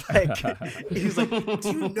 like he was like,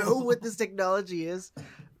 "Do you know what this technology is?"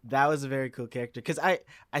 That was a very cool character because I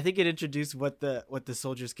think it introduced what the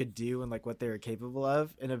soldiers could do and like what they were capable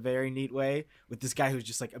of in a very neat way. With this guy who's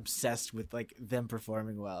just like obsessed with like them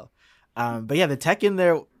performing well. But yeah, the tech in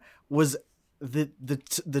there was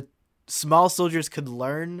the small soldiers could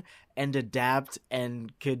learn and adapt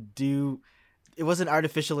and could do. It wasn't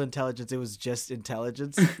artificial intelligence. It was just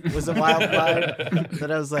intelligence. It was a wild line that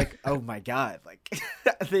I was like, oh my God, like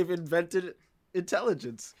they've invented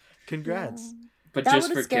intelligence. Congrats. Yeah. But that just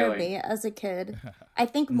would have scared me as a kid. I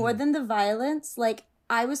think more than the violence, like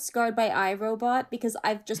I was scarred by iRobot because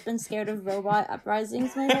I've just been scared of robot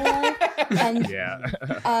uprisings my whole life. And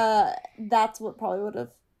that's what probably would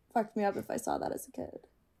have fucked me up if I saw that as a kid.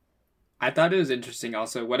 I thought it was interesting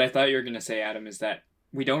also. What I thought you were going to say, Adam, is that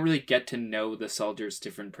we don't really get to know the soldiers'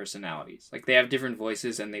 different personalities. Like, they have different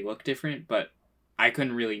voices and they look different, but I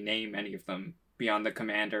couldn't really name any of them beyond the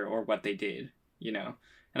commander or what they did, you know?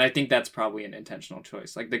 And I think that's probably an intentional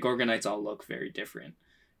choice. Like, the Gorgonites all look very different,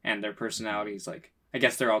 and their personalities, like, I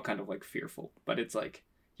guess they're all kind of, like, fearful, but it's like,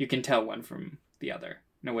 you can tell one from the other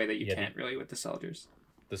in a way that you can't really with the soldiers.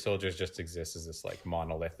 The soldiers just exist as this, like,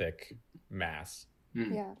 monolithic mass.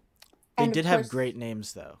 Mm. Yeah. They did have great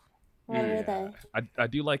names, though. What were they? I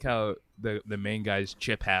do like how the main guy's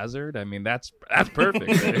Chip Hazard. I mean, that's perfect.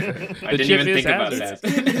 Right? I didn't even think about that.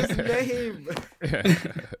 It's in his name.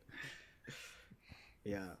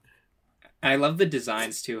 Yeah. I love the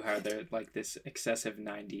designs too, how they're like this excessive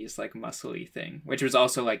 90s like muscly thing, which was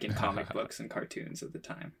also like in comic books and cartoons at the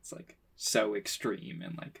time. It's like so extreme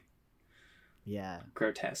and like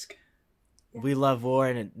grotesque. We love war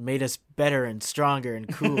and it made us better and stronger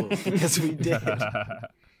and cool because we did.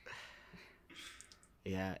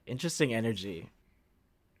 Yeah, interesting energy.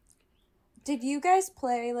 Did you guys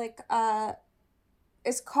play like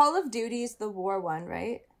is Call of Duty's the war one,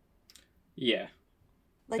 right? Yeah.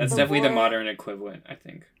 Like that's definitely the modern equivalent, I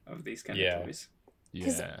think, of these kind of toys.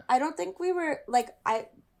 Because I don't think we were like I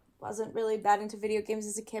wasn't really that into video games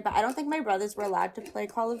as a kid, but I don't think my brothers were allowed to play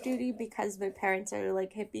Call of Duty because my parents are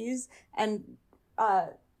like hippies and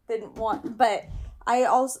didn't want. But I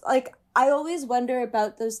always wonder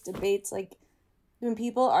about those debates, like when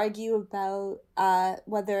people argue about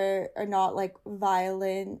whether or not like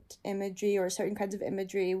violent imagery or certain kinds of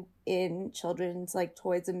imagery in children's like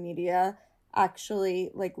toys and media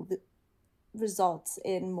actually like results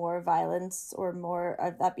in more violence or more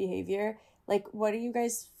of that behavior. Like, what do you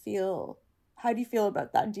guys feel? How do you feel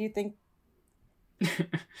about that? Do you think?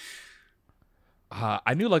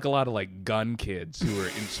 I knew like a lot of like gun kids who were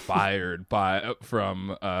inspired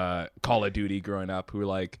from Call of Duty growing up, who were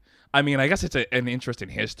like, I mean, I guess it's an interest in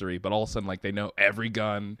history, but all of a sudden, like, they know every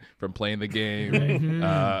gun from playing the game.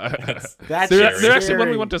 That's they're actually one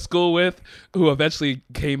we went to school with, who eventually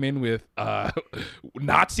came in with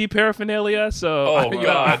Nazi paraphernalia. So,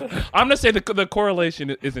 God. I'm gonna say the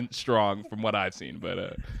correlation isn't strong from what I've seen,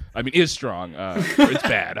 but I mean, is strong. It's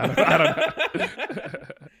bad. I don't know.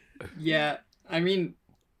 Yeah, I mean,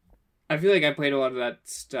 I feel like I played a lot of that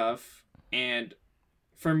stuff, and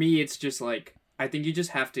for me, it's just like, I think you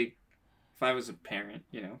just have to, if I was a parent,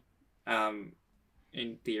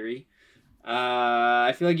 in theory,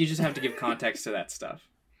 I feel like you just have to give context to that stuff.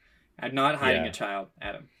 I'm not hiding a child,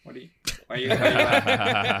 Adam. Why are you laughing?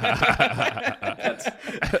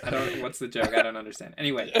 What's the joke? I don't understand.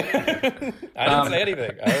 Anyway. I didn't say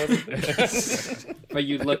anything. But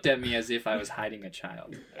you looked at me as if I was hiding a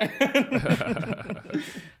child.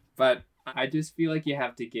 But I just feel like you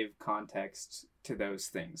have to give context to those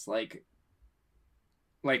things. Like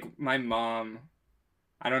my mom,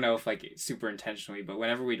 I don't know if like super intentionally, but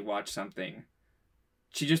whenever we'd watch something,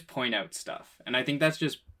 she'd just point out stuff. And I think that's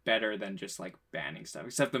just better than just like banning stuff,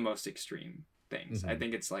 except the most extreme things. I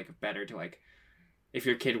think it's like better to like, if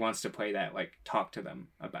your kid wants to play that, like talk to them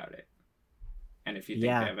about it. And if you think they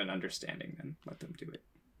have an understanding, then let them do it.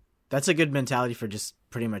 That's a good mentality for just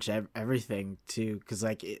pretty much everything too. Cause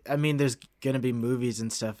like, I mean, there's going to be movies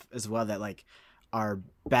and stuff as well that like are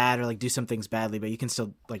bad or like do some things badly, but you can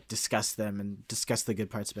still like discuss them and discuss the good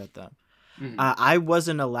parts about them. I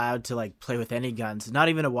wasn't allowed to like play with any guns, not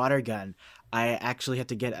even a water gun. I actually had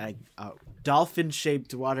to get a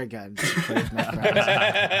dolphin-shaped water gun to play with my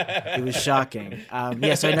friends. It was shocking.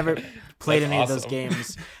 So I never played any of those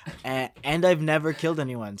games, and I've never killed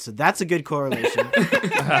anyone. So that's a good correlation.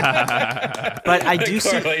 But I do see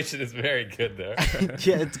correlation is very good there.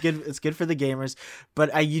 Yeah, it's good. It's good for the gamers.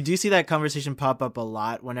 But you do see that conversation pop up a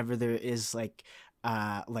lot whenever there is like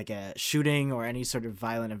a shooting or any sort of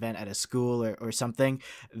violent event at a school or something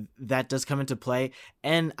that does come into play.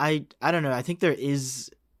 And I don't know, I think there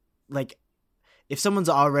is like, if someone's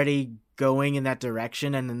already going in that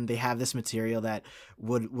direction and then they have this material that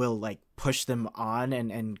will like push them on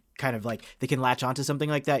and kind of like they can latch onto something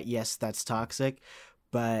like that, yes, that's toxic.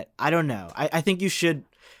 But I don't know, I think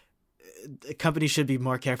companies should be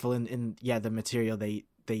more careful in the material they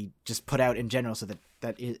just put out in general, so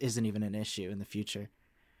that isn't even an issue in the future.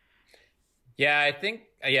 Yeah, I think,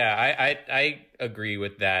 I agree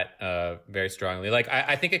with that very strongly. Like,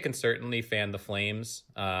 I think it can certainly fan the flames.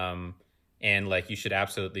 And like, you should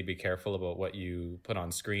absolutely be careful about what you put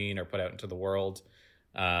on screen or put out into the world,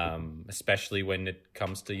 especially when it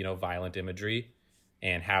comes to, violent imagery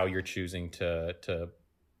and how you're choosing to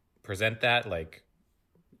present that. Like,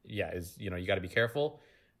 you got to be careful.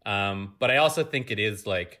 But I also think it is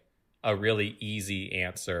like a really easy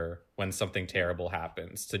answer when something terrible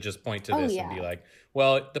happens to just point to this and be like,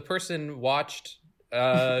 well, the person watched,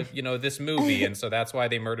 this movie, and so that's why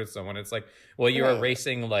they murdered someone. It's like, well, you're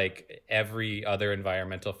erasing like every other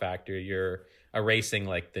environmental factor. You're erasing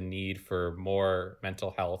like the need for more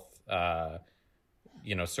mental health,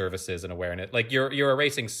 services and awareness. Like you're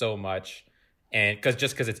erasing so much. And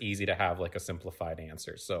because it's easy to have like a simplified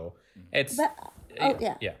answer. So it's,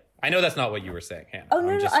 I know that's not what you were saying, Hannah. Oh,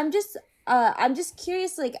 no, I'm just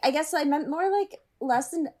curious. Like, I guess I meant more like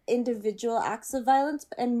less than individual acts of violence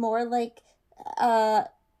and more like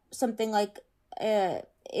something like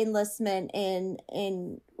enlistment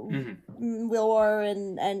in war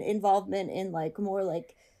and involvement in like more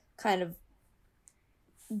like kind of,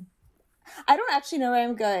 I don't actually know where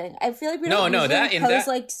I'm going. I feel like we don't pose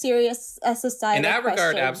like serious societal in that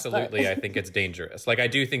regard, questions, absolutely. I think it's dangerous. Like, I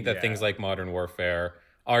do think that things like modern warfare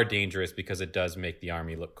are dangerous because it does make the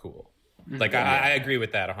army look cool. Like, I agree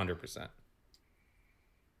with that 100%.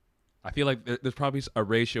 I feel like there's probably a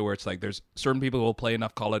ratio where it's like there's certain people who will play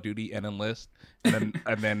enough Call of Duty and enlist, and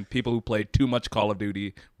then people who play too much Call of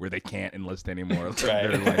Duty where they can't enlist anymore. Right.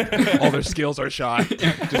 They're like, all their skills are shot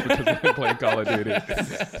just because they're playing Call of Duty.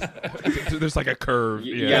 There's like a curve.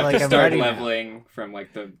 You have to start leveling from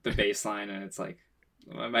like the baseline, and it's like,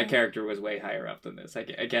 my character was way higher up than this. I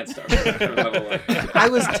can't start from level 1. I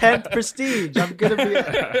was 10th prestige. I'm gonna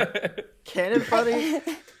be cannon buddy.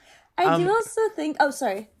 I do also think. Oh,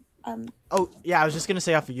 sorry. I was just gonna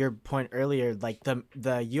say off of your point earlier, like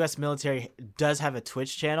the U.S. military does have a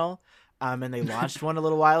Twitch channel, and they launched one a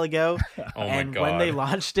little while ago. Oh and my God. When they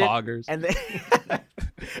launched it, Poggers. and they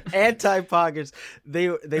anti-poggers, they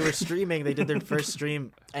were streaming. They did their first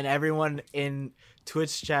stream, and everyone in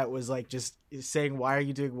Twitch chat was like just saying, "Why are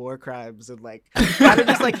you doing war crimes?" and like kind of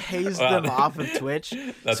just like hazed them off of Twitch.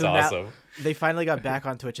 That's awesome. Now they finally got back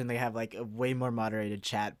on Twitch and they have like a way more moderated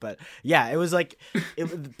chat. But yeah, it was like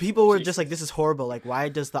people were just like, "This is horrible. Like, why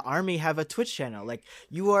does the army have a Twitch channel? Like,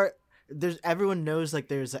 everyone knows like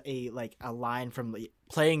there's a line from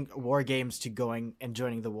playing war games to going and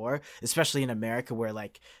joining the war, especially in America where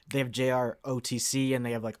like they have JROTC and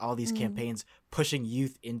they have like all these campaigns pushing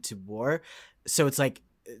youth into war." So it's like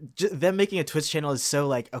them making a Twitch channel is so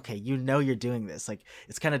like, okay, you're doing this. Like,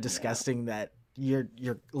 it's kind of disgusting that you're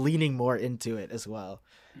leaning more into it as well.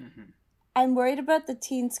 Mm-hmm. I'm worried about the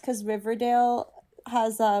teens because Riverdale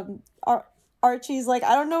has Archie's like,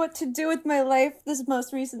 I don't know what to do with my life this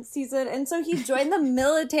most recent season, and so he joined the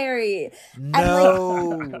military.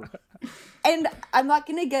 No. And I'm not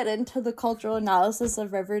going to get into the cultural analysis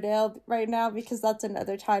of Riverdale right now because that's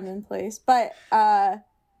another time and place. But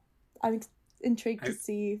I'm intrigued to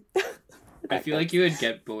see. I feel like you would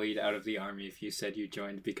get bullied out of the army if you said you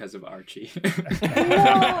joined because of Archie.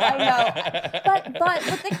 I know.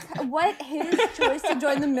 But what his choice to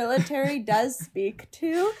join the military does speak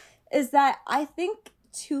to is that I think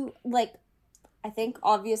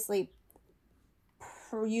obviously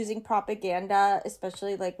using propaganda,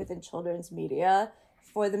 especially like within children's media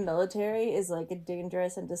for the military, is like a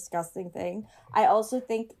dangerous and disgusting thing. I also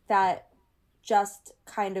think that just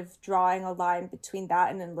kind of drawing a line between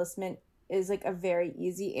that and enlistment is like a very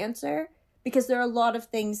easy answer because there are a lot of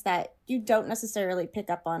things that you don't necessarily pick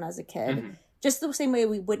up on as a kid. Mm-hmm. Just the same way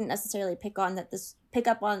we wouldn't necessarily pick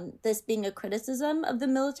up on this being a criticism of the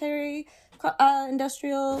military,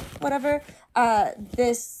 industrial, whatever.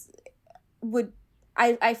 This would,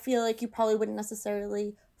 I feel like you probably wouldn't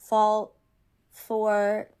necessarily fall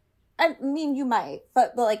for, I mean, you might,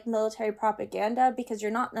 but like military propaganda because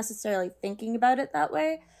you're not necessarily thinking about it that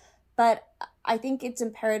way. But I think it's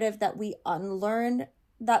imperative that we unlearn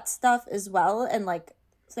that stuff as well. And like,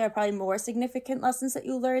 so there are probably more significant lessons that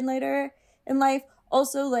you learn later in life.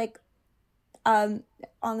 Also, like, on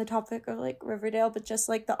the topic of like Riverdale, but just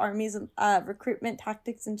like the Army's recruitment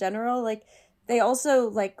tactics in general, like they also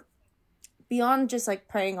like beyond just like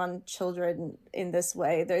preying on children in this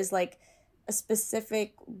way, there's like a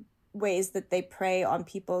specific ways that they prey on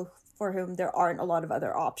people for whom there aren't a lot of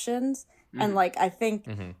other options. Mm-hmm. And like I think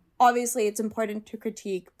obviously it's important to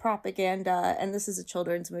critique propaganda, and this is a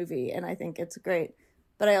children's movie and I think it's great,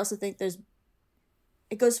 but I also think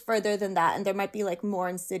it goes further than that, and there might be like more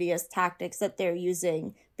insidious tactics that they're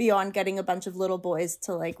using beyond getting a bunch of little boys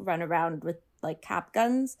to like run around with like cap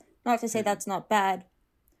guns. Not to say that's not bad,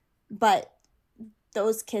 but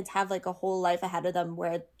those kids have like a whole life ahead of them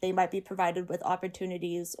where they might be provided with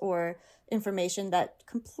opportunities or information that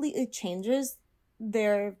completely changes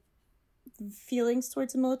their feelings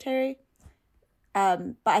towards the military.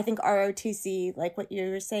 But I think ROTC, like what you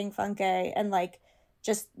were saying, Funke, and like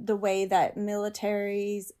just the way that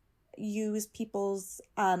militaries use people's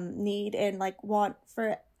need and like want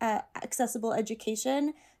for accessible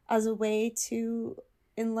education as a way to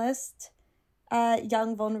enlist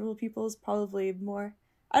young vulnerable people is probably more.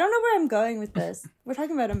 I don't know where I'm going with this. We're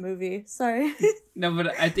talking about a movie. Sorry. No,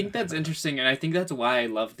 but I think that's interesting, and I think that's why I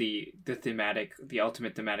love the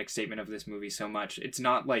ultimate thematic statement of this movie so much. It's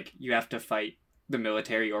not like you have to fight the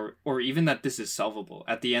military or even that this is solvable.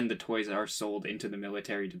 At the end, the toys are sold into the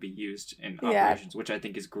military to be used in operations, which I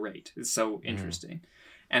think is great. It's so interesting.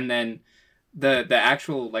 And then the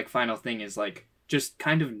actual like final thing is like just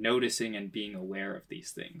kind of noticing and being aware of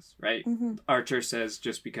these things, right? Archer says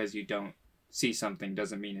just because you don't see something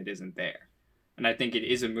doesn't mean it isn't there. And I think it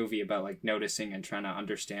is a movie about like noticing and trying to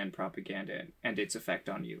understand propaganda and its effect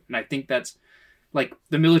on you. And I think that's like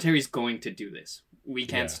the military is going to do this. We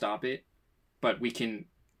can't stop it, but we can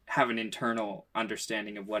have an internal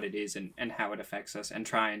understanding of what it is and how it affects us and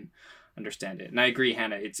try and understand it. And I agree,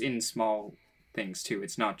 Hannah, it's in small things too.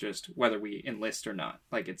 It's not just whether we enlist or not.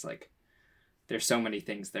 Like, it's like, there's so many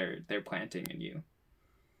things they're planting in you.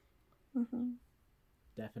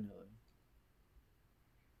 Definitely.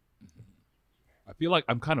 I feel like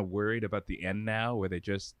I'm kind of worried about the end now where they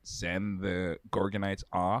just send the Gorgonites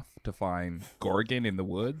off to find Gorgon in the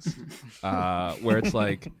woods. Where it's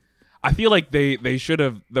like, I feel like they should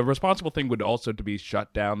have, the responsible thing would also to be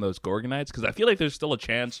shut down those Gorgonites, because I feel like there's still a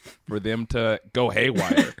chance for them to go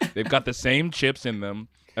haywire. They've got the same chips in them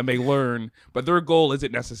and they learn, but their goal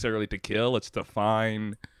isn't necessarily to kill, it's to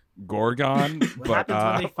find Gorgon. What happens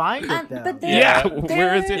when they find it, though?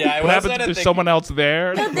 Where is it? Yeah, what happens if there's someone else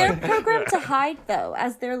there? No, they're programmed to hide, though,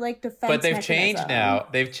 as their like defense. But they've mechanism. changed now.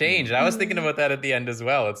 They've changed. I was thinking about that at the end as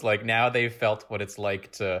well. It's like now they've felt what it's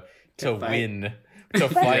like to win, to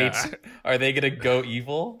fight. Are they gonna go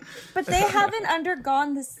evil? But they haven't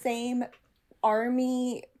undergone the same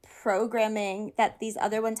army programming that these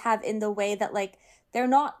other ones have, in the way that like they're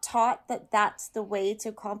not taught that that's the way to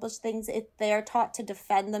accomplish things. They're taught to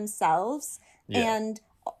defend themselves. And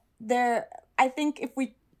I think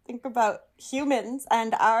if think about humans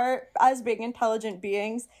and our as being intelligent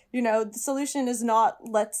beings, you know, the solution is not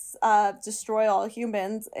let's destroy all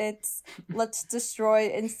humans. It's let's destroy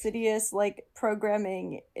insidious like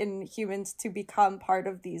programming in humans to become part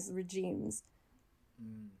of these regimes.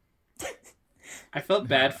 I felt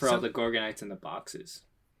bad for all the Gorgonites in the boxes.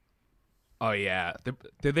 Oh yeah,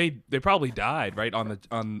 they probably died right on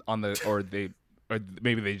the or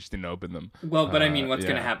maybe they just didn't open them. Well, but I mean, what's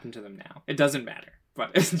going to happen to them now? It doesn't matter.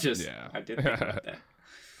 But it's just, I did think about that.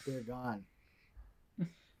 They're gone.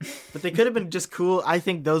 But they could have been just cool. I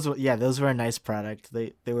think those were a nice product.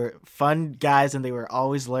 They were fun guys and they were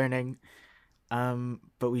always learning.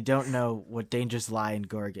 But we don't know what dangers lie in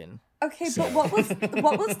Gorgon. Okay, so. But what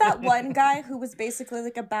was that one guy who was basically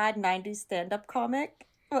like a bad 90s stand-up comic?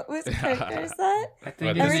 What was character is that? I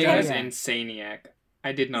think his name was Insaniac.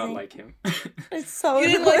 I did not like him. It's so You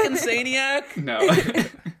didn't like Insaniac? No.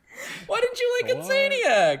 Why didn't you like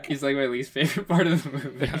Insaniac? He's like my least favorite part of the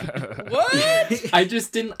movie. What? I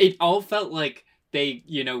just didn't. It all felt like they,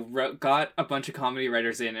 got a bunch of comedy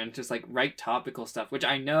writers in and just like write topical stuff, which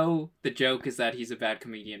I know the joke is that he's a bad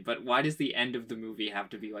comedian, but why does the end of the movie have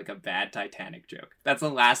to be like a bad Titanic joke? That's the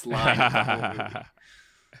last line of the whole movie.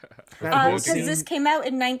 Because this came out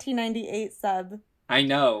in 1998, Seb. I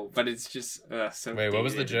know, but it's just so. Wait, what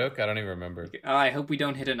was the joke? I don't even remember. I hope we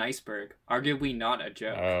don't hit an iceberg. Arguably not a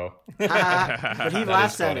joke. Oh. But he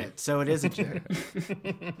laughs at it, so it is a joke.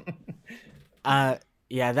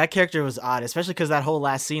 Yeah, that character was odd, especially because that whole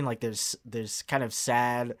last scene, like, there's kind of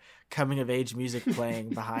sad coming of age music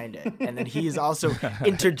playing behind it, and then he's also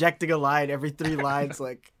interjecting a line every 3 lines,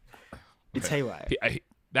 like it's haywire.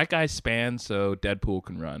 That guy spans so Deadpool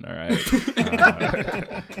can run, all right?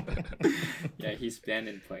 Yeah, he's been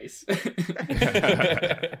in place.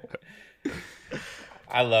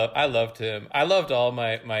 I loved him. I loved all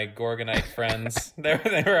my Gorgonite friends.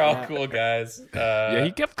 They were all cool guys. Yeah,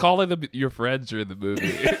 he kept calling them your friends during the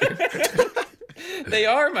movie. They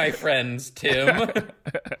are my friends, Tim.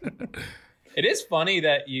 It is funny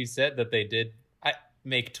that you said that they did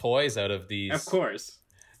make toys out of these. Of course.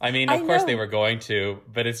 I mean, of course they were going to,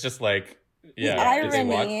 but it's just like, yeah. The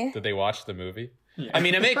irony. Did they watch the movie? Yeah. I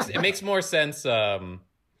mean, it makes more sense that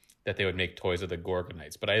they would make toys of the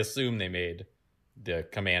Gorgonites, but I assume they made the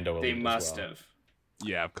Commando Elite. They must have.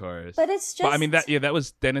 Yeah, of course. But it's just. But I mean, that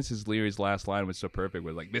was Dennis Leary's last line was so perfect.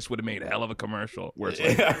 Was like, this would have made a hell of a commercial. Where it's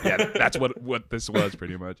like, yeah, that's what this was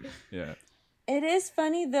pretty much. Yeah. It is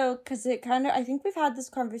funny though, because it kind of. I think we've had this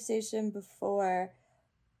conversation before.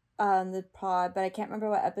 The pod, but I can't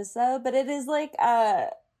remember what episode, but it is like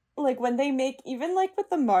when they make, even like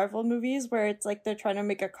with the Marvel movies where it's like they're trying to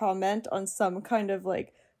make a comment on some kind of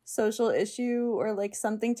like social issue or like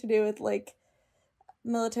something to do with like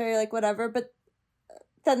military, like whatever, but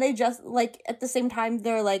then they just like at the same time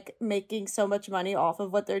they're like making so much money off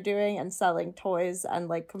of what they're doing and selling toys and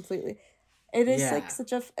like completely it is like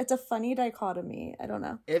it's a funny dichotomy. I don't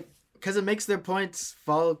know. Because it makes their points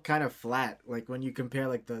fall kind of flat. Like when you compare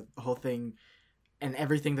like the whole thing and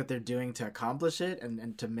everything that they're doing to accomplish it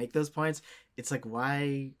and to make those points, it's like,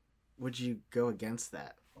 why would you go against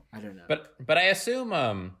that? I don't know. But I assume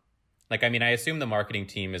I assume the marketing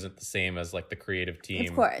team isn't the same as like the creative team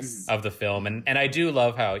of course of the film. And I do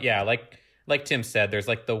love how, like Tim said, there's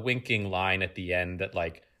like the winking line at the end that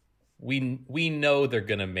like we know they're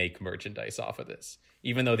gonna make merchandise off of this.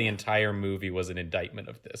 Even though the entire movie was an indictment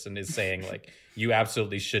of this and is saying, like, you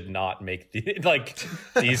absolutely should not make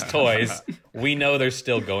these toys. We know they're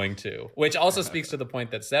still going to. Which also speaks to the point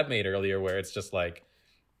that Seb made earlier, where it's just like,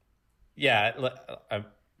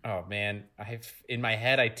 oh, man. In my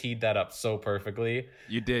head, I teed that up so perfectly.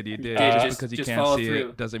 You did. Just because you can't can't see through.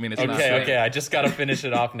 It doesn't mean it's not. Okay, I just got to finish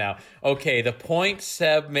it off now. Okay, the point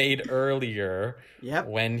Seb made earlier,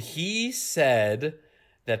 when he said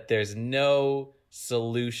that there's no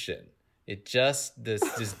solution. This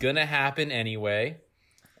is gonna happen anyway,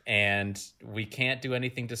 and we can't do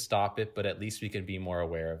anything to stop it, but at least we can be more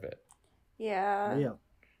aware of it. Yeah.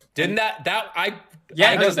 Didn't that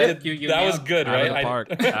was good, right?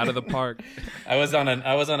 Out of the park. I was on an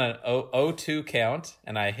 0-2 count,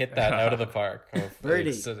 and I hit that out of the park.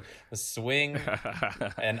 Birdie. A swing,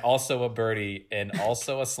 and also a birdie, and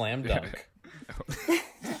also a slam dunk.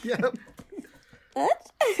 Yep.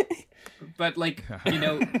 But like,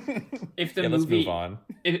 if the let's movie move on.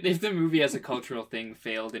 If the movie as a cultural thing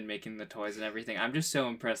failed in making the toys and everything, I'm just so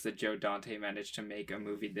impressed that Joe Dante managed to make a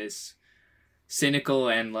movie this cynical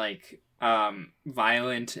and like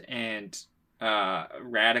violent and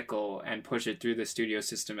radical and push it through the studio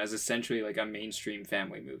system as essentially like a mainstream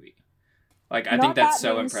family movie. Like, I Not think that's that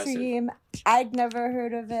so impressive. mainstream. I'd never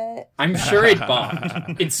heard of it. I'm sure it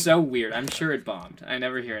bombed. It's so weird. I'm sure it bombed. I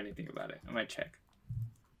never hear anything about it. I might check.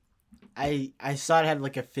 I saw it had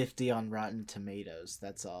like a 50 on Rotten Tomatoes.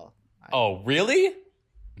 That's all. Oh, really?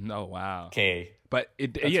 No, wow. Okay. But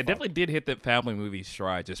it That's fun. definitely did hit the family movie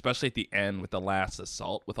strides, especially at the end with the last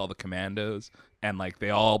assault with all the commandos, and like they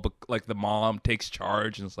all like the mom takes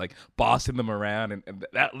charge and is like bossing them around, and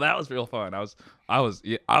that was real fun. I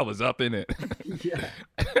was up in it. Yeah.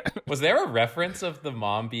 Was there a reference of the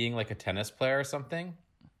mom being like a tennis player or something?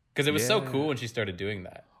 Because it was so Yeah. cool when she started doing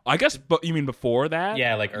that. I guess, but you mean before that?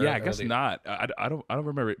 Yeah, like I guess early. not. I don't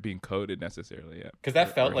remember it being coded necessarily yet. Because that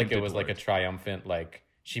Or- felt or like it hinted was like a towards. triumphant, like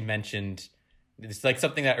she mentioned, it's like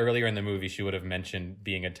something that earlier in the movie she would have mentioned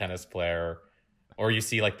being a tennis player, or you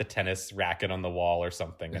see like the tennis racket on the wall or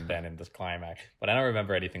something, and then in this climax. But I don't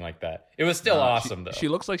remember anything like that. It was still awesome though. She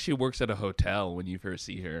looks like she works at a hotel when you first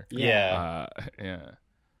see her. yeah. Yeah.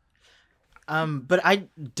 But I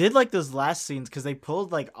did like those last scenes because they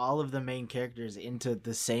pulled like all of the main characters into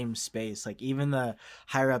the same space. Like even the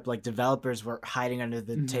higher up like developers were hiding under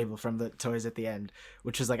the table from the toys at the end,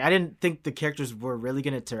 which was like I didn't think the characters were really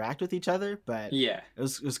going to interact with each other, but Yeah. it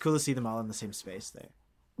was cool to see them all in the same space there.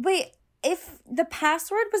 Wait, if the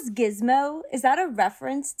password was Gizmo, is that a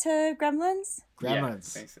reference to Gremlins? Yeah, I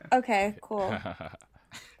Gremlins. think so. Okay, cool.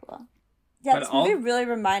 Cool. Yeah, But this all- movie really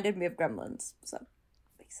reminded me of Gremlins. So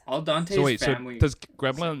makes sense. All Dante's So wait, family. so does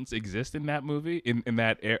Gremlins exist in that movie? In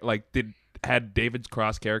that air, like had David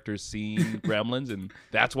Cross characters seen Gremlins, and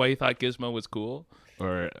that's why he thought Gizmo was cool?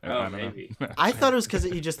 Or I Oh, don't know. maybe. I thought it was because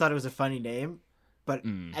you just thought it was a funny name, but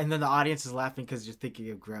Mm. and then the audience is laughing because you're thinking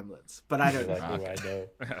of Gremlins. But I You're don't like, know. oh, I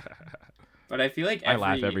know. But I feel like I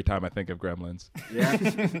laugh every time I think of Gremlins. Yeah,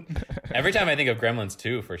 Every time I think of Gremlins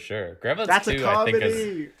 2, for sure. Gremlins that's 2, a I think is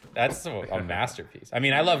comedy. that's a masterpiece. I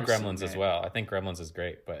mean, I love Never seen Gremlins as that. well. I think Gremlins is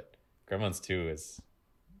great, but Gremlins 2 is,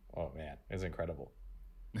 oh man, it's incredible.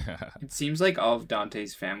 It seems like all of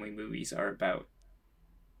Dante's family movies are about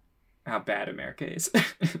how bad America is.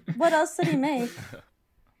 What else did he make?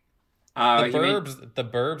 The he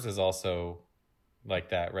made- Burbs is also like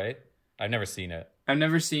that, right? I've never seen it. I've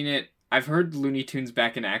never seen it. I've heard Looney Tunes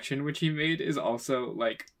Back in Action, which he made, is also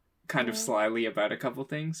like kind of slyly about a couple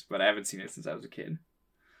things, but I haven't seen it since I was a kid.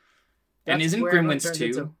 And That's isn't where it Gremlins turned 2?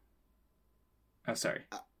 into- Oh, sorry.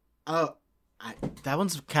 Oh, that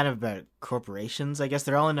one's kind of about corporations. I guess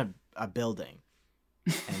they're all in a building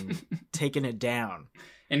and taking it down.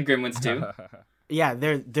 And Gremlins 2? Yeah,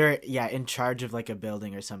 they're in charge of like a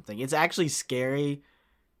building or something. It's actually scary,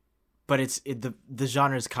 but the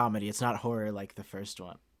genre is comedy. It's not horror like the first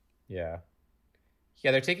one. Yeah.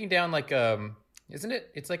 Yeah, they're taking down like isn't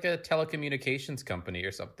it? It's like a telecommunications company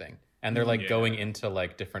or something. And they're like Yeah. going into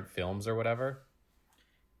like different films or whatever.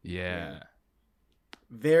 Yeah.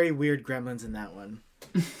 Very weird gremlins in that one.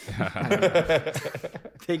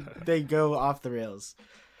 They go off the rails,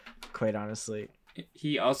 quite honestly.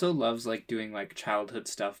 He also loves like doing like childhood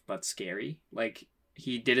stuff but scary. Like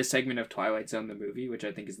he did a segment of Twilight Zone the movie, which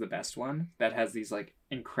I think is the best one, that has these like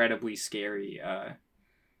incredibly scary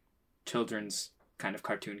children's kind of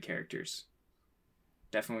cartoon characters.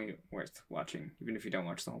 Definitely worth watching, even if you don't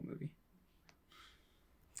watch the whole movie.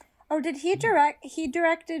 Oh, did he direct? He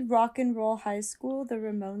directed Rock and Roll High School, the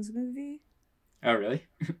Ramones movie. Oh, really?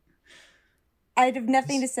 I have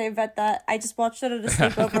nothing to say about that. I just watched it at a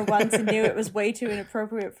sleepover once and knew it was way too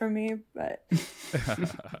inappropriate for me. But I think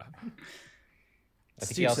he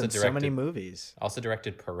Steve's also in so many directed movies. also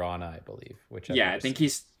directed Piranha, I believe, which I've Yeah, never I think seen.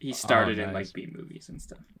 he started in nice. like B movies and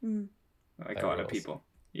stuff. Mm. Like That a lot of rules. people.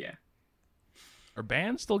 Yeah. Are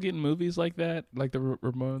bands still getting movies like that, like the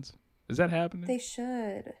Ramones? Is that happening? they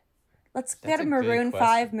should. Let's That's get a a good Maroon question.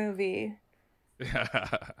 5 movie.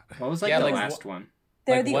 What was like Yeah, the like, last one?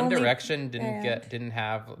 They're like the One only Direction band didn't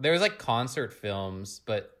have, there was like concert films,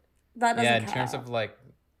 but that doesn't yeah, in count. terms of like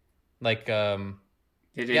They didn't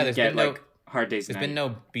there's get been no- like Hard Day's there's Night. been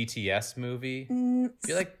no BTS movie. Mm, I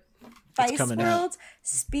feel like Spice coming out. World.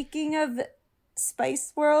 Speaking of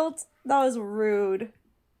Spice World, that was rude.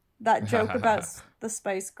 That joke about the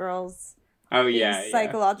Spice Girls. Oh being yeah, yeah.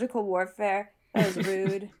 psychological warfare. That was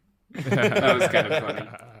rude. That was kind of funny.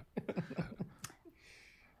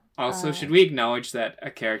 Also, should we acknowledge that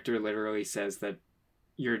a character literally says that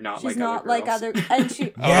you're not She's like not other like girls? other, and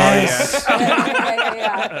she. Yes.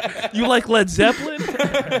 Yeah. You like Led Zeppelin?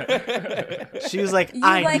 She was like, You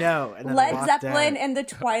I like know. And then Led walked Zeppelin out. and the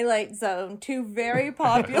Twilight Zone, two very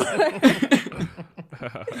popular.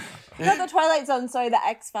 Not the Twilight Zone, sorry, the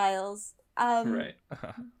X Files. Right.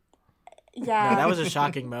 No, Yeah. that was a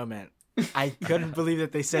shocking moment. I couldn't believe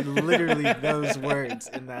that they said literally those words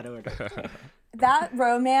in that order. That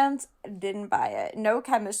romance, didn't buy it. No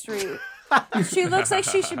chemistry. She looks like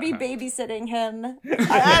she should be babysitting him.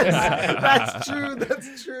 That's true.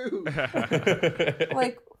 That's true.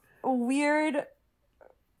 Like, weird.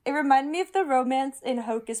 It reminded me of the romance in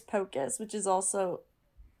Hocus Pocus, which is also,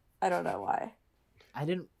 I don't know why. I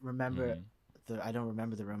didn't remember I don't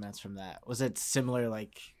remember the romance from that. Was it similar,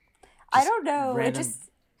 like? I don't know. Random...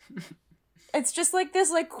 It's just like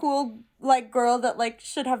this like cool like girl that like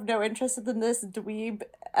should have no interest in this dweeb,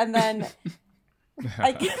 and then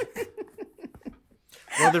like.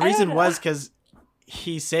 Well, the reason was because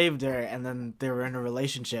he saved her, and then they were in a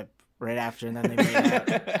relationship right after, and then they made out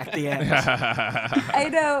at the end. I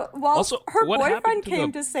know. Well, also, her boyfriend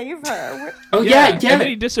came to save her. Oh yeah. And then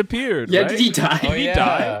he disappeared. Yeah, right? did he die? Oh, He yeah.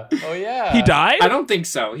 died? Oh yeah. He died? I don't think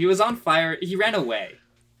so. He was on fire. He ran away.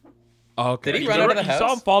 Okay. Did he run out of the You saw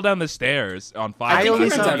house? him fall down the stairs on fire. I only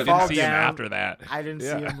saw him didn't fall see him down. after that. I didn't see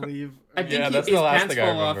him leave. I think that's his the last pants thing I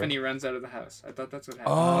fall off remember. and he runs out of the house. I thought that's what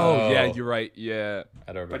happened. Oh, yeah, you're right. Yeah. I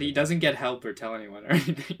don't remember. But he doesn't get help or tell anyone or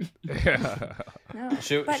anything. No,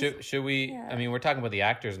 Should we? yeah. I mean, we're talking about the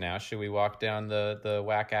actors now. Should we walk down the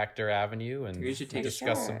whack actor avenue and We should take a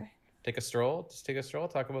discuss sure. some? Take a stroll. Just take a stroll.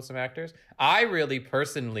 Talk about some actors. I really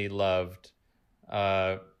personally loved.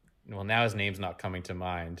 Well, now his name's not coming to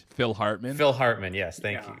mind. Phil Hartman. Phil Hartman. Yes,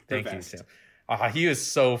 thank Yeah, you, the thank you, best. Tim. He is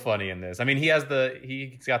so funny in this. I mean,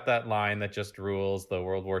 he's got that line that just rules. The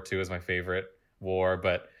World War II is my favorite war,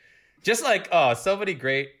 but just like so many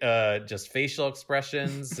great just facial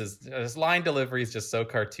expressions. His line delivery is just so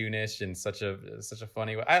cartoonish and such a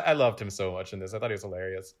funny way. I loved him so much in this. I thought he was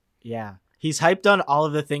hilarious. Yeah. He's hyped on all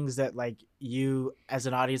of the things that like you as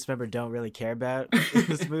an audience member don't really care about in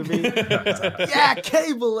this movie. It's like, yeah,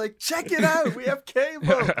 cable, like check it out. We have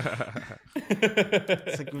cable.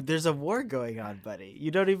 It's like there's a war going on, buddy. You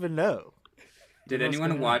don't even know. Did What's anyone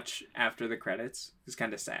going on? watch after the credits? It's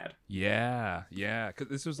kind of sad. Yeah. Because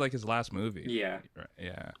this was like his last movie. Yeah. Right,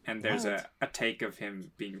 yeah. And there's What? a take of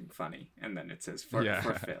him being funny, and then it says for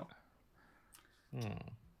Phil.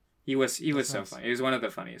 He was so nice. funny. He was one of the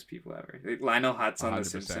funniest people ever. Like, Lionel Hutz on The 100%.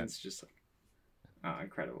 Simpsons, just like,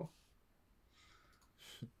 incredible.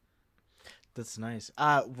 That's nice.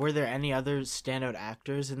 Were there any other standout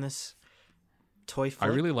actors in this toy I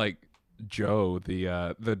flick? really like Joe,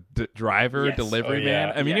 the driver, Yes. delivery Oh, yeah.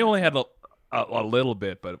 man. I mean, he Yeah. only had a little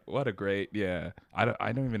bit, but what a great, I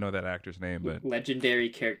don't even know that actor's name, but Legendary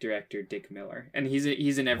character actor Dick Miller, and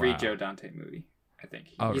he's in every Wow. Joe Dante movie. I think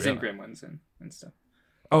Oh, he's in really? Gremlins and stuff.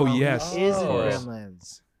 oh He yes, is in Oh.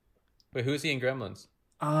 Gremlins. Wait, who's he in Gremlins?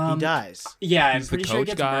 He dies Yeah, I'm He's the pretty sure he coach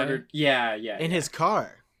gets guy? murdered. Yeah. in his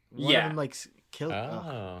car. One Yeah. of them like killed.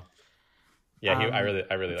 Oh, yeah. I really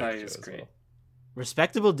I like thought Joe he was as great. well.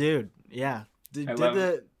 Respectable dude. Yeah. Did love-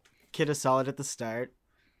 the kid a solid at the start.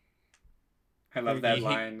 I love that He-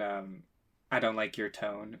 line. I don't like your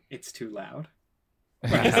tone. It's too loud.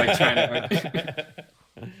 When he's like trying to.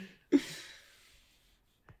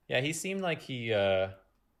 Yeah, he seemed like he, I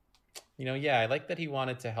like that he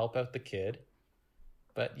wanted to help out the kid,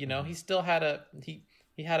 but he still had he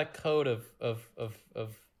had a code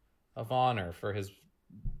of honor for his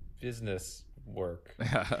business work.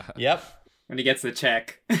 Yep. When he gets the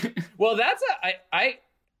check. Well, that's I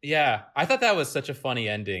thought that was such a funny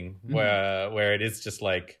ending where it is just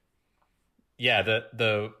like, yeah,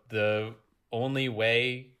 the only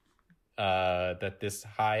way that this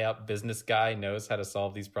high up business guy knows how to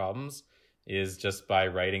solve these problems is just by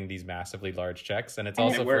writing these massively large checks, and it's And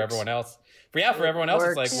also it for works. everyone else. For everyone else,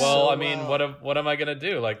 it's like, works well, so I mean, well. what am I gonna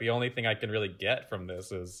do? Like, the only thing I can really get from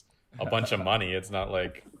this is a bunch of money. It's not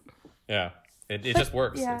like, yeah, it just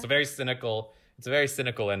works. Yeah. It's a very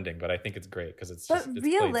cynical ending, but I think it's great because it's But just it's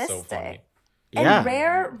played so realistic. funny. And Yeah.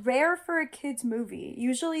 rare for a kid's movie.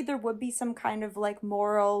 Usually there would be some kind of like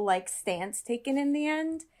moral like stance taken in the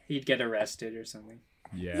end. He'd get arrested or something.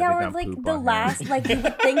 yeah, Yeah, they or dump like poop the on him. last like you'd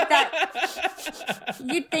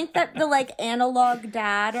think that the like analog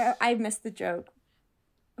dad. I missed the joke,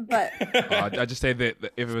 but I just say that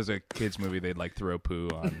if it was a kids movie, they'd like throw poo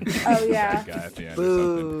on oh yeah. the guy at the end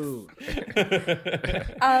or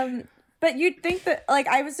something. Boo. But you'd think that like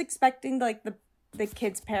I was expecting like the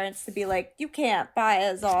kids' parents to be like, you can't buy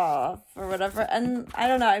us off or whatever, and I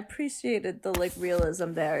don't know. I appreciated the like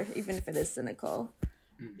realism there, even if it is cynical.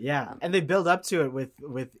 Yeah, and they build up to it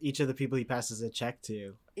with each of the people he passes a check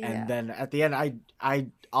to, Yeah. and then at the end, I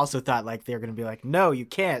also thought like they're gonna be like, no, you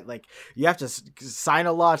can't, like you have to sign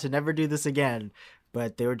a law to never do this again.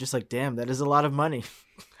 But they were just like, damn, that is a lot of money.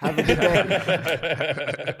 Have a good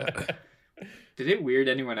day. Did it weird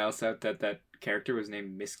anyone else out that that character was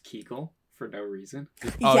named Miss Kegel for no reason?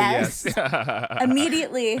 Oh, Yes.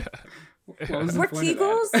 Immediately. What was the Were point of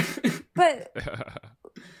Kegels? that? But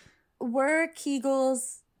were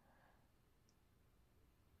Kegels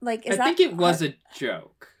like? Is I that think it was a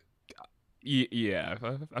joke. Yeah,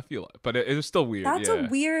 I feel it, but it was still weird. That's yeah. a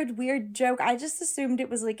weird joke. I just assumed it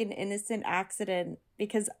was like an innocent accident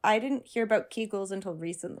because I didn't hear about Kegels until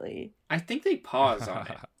recently. I think they pause on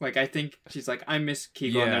it. Like, I think she's like, I miss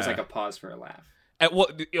Kegel, and there's Yeah. like a pause for a laugh. And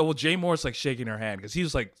well, Jay Moore's like shaking her hand because he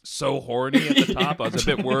was like so horny at the top. I was a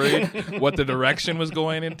bit worried what the direction was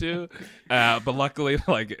going into, but luckily,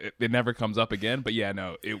 like it never comes up again. But yeah,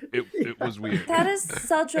 no, it was weird. That is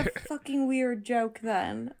such a fucking weird joke.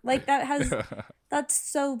 Then, like that's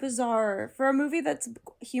so bizarre for a movie that's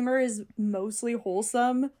humor is mostly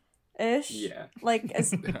wholesome-ish. Yeah. Like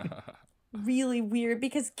it's really weird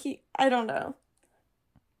because I don't know.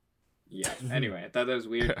 Yeah. Anyway, I thought that was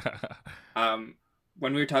weird.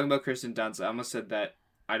 When we were talking about Kirsten Dunst, I almost said that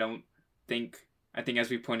I think as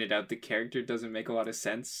we pointed out, the character doesn't make a lot of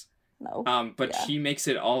sense. No. But Yeah. she makes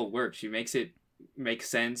it all work. She makes it make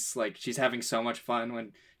sense. Like, she's having so much fun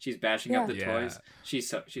when she's bashing up the Yeah. toys. She's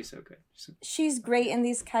so good. She's great in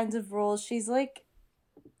these kinds of roles. She's like,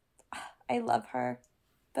 I love her.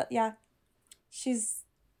 But yeah, she's.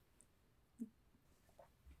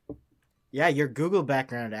 Yeah, your Google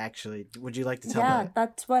background, actually. Would you like to tell Yeah, the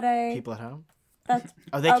that's what I. people at home? That's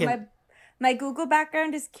Oh, they can. my Google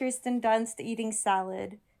background is Kirsten Dunst eating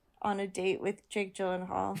salad on a date with Jake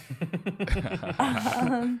Gyllenhaal.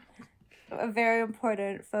 A very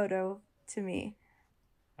important photo to me.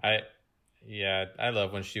 I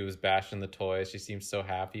love when she was bashing the toys. She seems so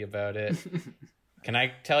happy about it. Can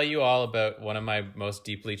I tell you all about one of my most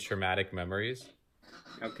deeply traumatic memories?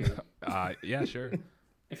 Okay. Yeah, sure.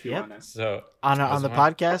 If you Yep. want to. So On the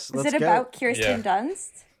podcast? Is Let's it go. about Kirsten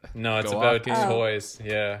Dunst? no, it's Go about off, Kate. toys.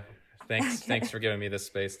 Yeah. Thanks for giving me the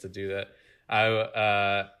space to do that.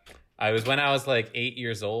 I was when I was like 8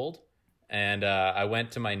 years old, and I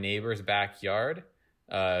went to my neighbor's backyard.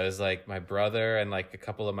 It was like my brother and like a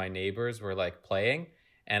couple of my neighbors were like playing,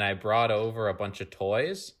 and I brought over a bunch of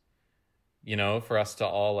toys, for us to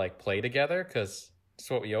all like play together because that's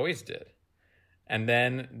what we always did. And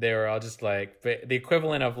then they were all just like the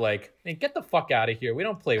equivalent of like, hey, get the fuck out of here. We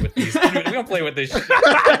don't play with these. We don't play with this shit.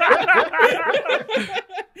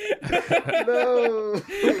 No.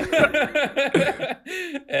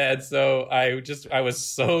 And so I was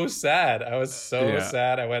so sad. I was so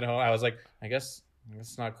sad. I went home. I was like, I guess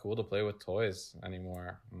it's not cool to play with toys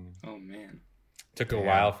anymore. Oh, man. Took a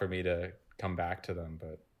while for me to come back to them,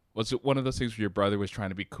 but Was it one of those things where your brother was trying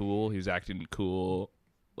to be cool? He was acting cool,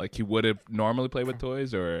 like he would have normally played with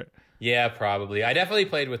toys, or? yeah, probably. I definitely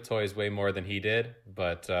played with toys way more than he did,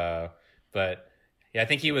 but yeah, I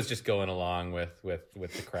think he was just going along with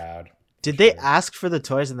the crowd. Did they ask for the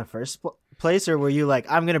toys in the first place, or were you like,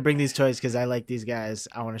 I'm going to bring these toys because I like these guys.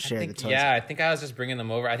 I want to share the toys. Yeah, I think I was just bringing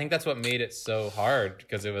them over. I think that's what made it so hard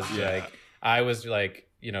because it was like, I was like,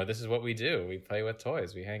 this is what we do. We play with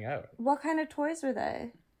toys. We hang out. What kind of toys were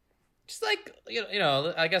they? Just like,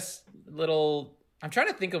 I guess little... I'm trying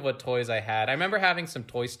to think of what toys I had. I remember having some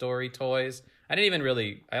Toy Story toys. I don't even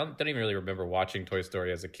really remember watching Toy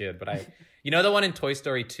Story as a kid, but the one in Toy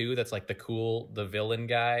Story 2 that's like the villain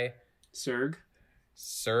guy? Serg?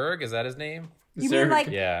 Serg, is that his name? You mean like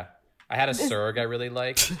Yeah. I had a Serg I really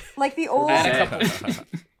liked. like the old I had a couple...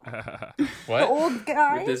 the What? old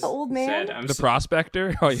guy, With this the old man? said, I'm The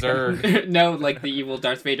prospector? Oh, yeah. Serg. No, like the evil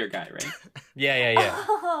Darth Vader guy, right? Yeah.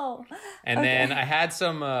 Oh, And okay. then I had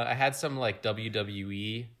some like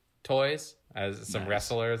WWE toys as some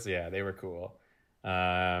wrestlers. Yeah, they were cool.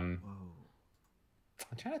 I'm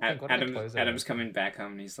trying to think what other toys I had. Adam's coming back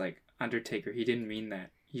home and he's like, Undertaker, he didn't mean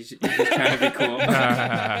that. He's just trying to be cool.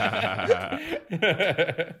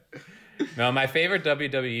 No, my favorite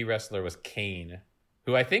WWE wrestler was Kane,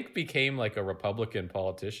 who I think became like a Republican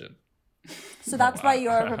politician. So that's why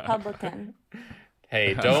you're a Republican.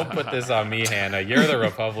 Hey, don't put this on me, Hannah. You're the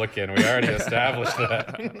Republican. We already established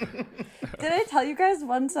that. Did I tell you guys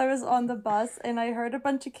once I was on the bus and I heard a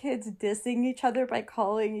bunch of kids dissing each other by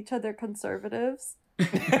calling each other conservatives? Oh,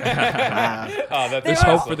 that's There's awesome.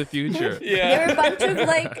 hope for the future. Yeah. There were a bunch of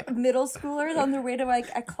like middle schoolers on their way to like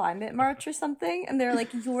a climate march or something, and they're like,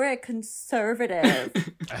 "You're a conservative."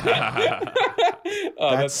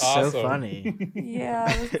 Oh, That's so awesome. funny.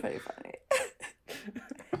 Yeah, it was pretty funny.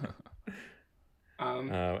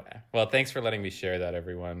 Well, thanks for letting me share that,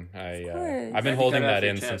 everyone. course. I've been Get holding that off that your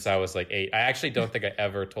in chest. since I was like 8. I actually don't think I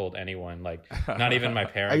ever told anyone, like not even my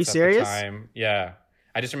parents. Are you at serious? The time. Yeah,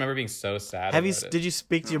 I just remember being so sad. Have you? about it. Did you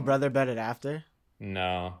speak to your brother about it after?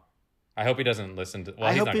 No. I hope he doesn't listen to. Well,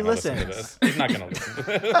 I he's hope not he going to listen to listens. this. He's not going to listen to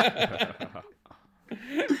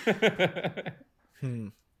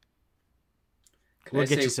this. We'll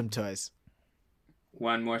get say you some toys.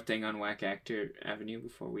 one more thing on Whack Actor Avenue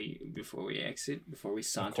before we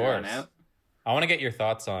saunter on out? I want to get your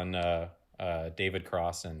thoughts on David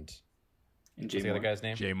Cross and And what's the other guy's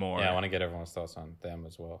name? Jay Moore. Yeah, I want to get everyone's thoughts on them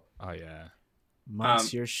as well. Oh yeah.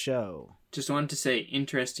 Monsieur Show. Just wanted to say,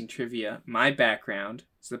 interesting trivia. My background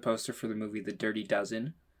is the poster for the movie The Dirty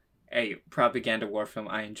Dozen, a propaganda war film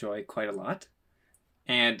I enjoy quite a lot.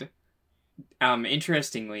 And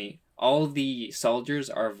interestingly, all the soldiers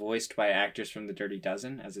are voiced by actors from The Dirty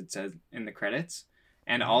Dozen, as it says in the credits.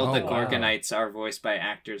 And all the Gorgonites are voiced by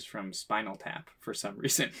actors from Spinal Tap for some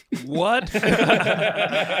reason. What?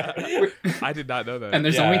 I did not know that. And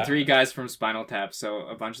there's only 3 guys from Spinal Tap, so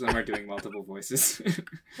a bunch of them are doing multiple voices,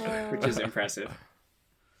 which is impressive.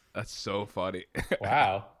 That's so funny.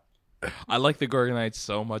 Wow. I like the Gorgonites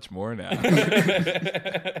so much more now.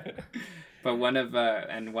 But one of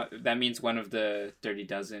that means one of the Dirty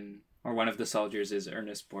Dozen, or one of the soldiers, is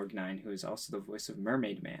Ernest Borgnine, who is also the voice of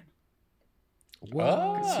Mermaid Man.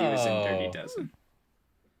 Because he was in Dirty Dozen.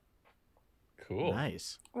 Cool.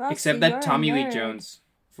 Nice. Roxy, Except you're that a Tommy Lee nerd. Jones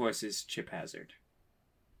voices Chip Hazard.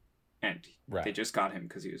 And Right. they just got him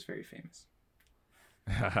because he was very famous.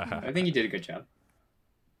 I think he did a good job.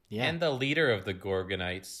 Yeah. And the leader of the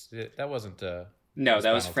Gorgonites, that wasn't No,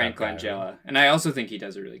 that was Spinal Frank Tap guy, Langella. right? And I also think he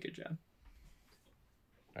does a really good job.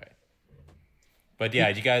 Right. But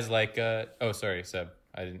yeah, do you guys like sorry, Seb.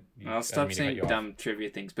 I'll stop saying dumb trivia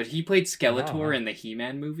things. But he played Skeletor No. in the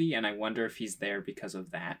He-Man movie, and I wonder if he's there because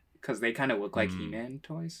of that. Because they kind of look like He-Man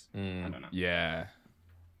toys. I don't know. Yeah,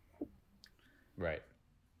 Right.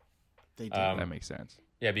 They do. that makes sense.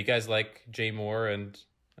 Yeah, but you guys like Jay Moore and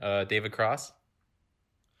David Cross?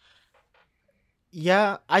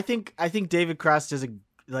 Yeah, I think David Cross does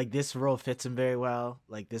this role fits him very well.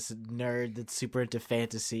 Like this nerd that's super into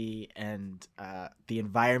fantasy and the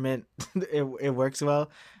environment, it works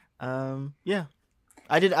well. Yeah,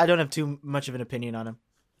 I don't have too much of an opinion on him.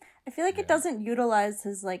 I feel like it doesn't utilize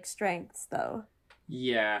his like strengths though.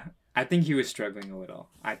 Yeah, I think he was struggling a little,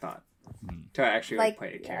 I thought, to actually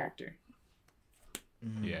play a character.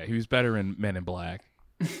 Yeah, he was better in Men in Black.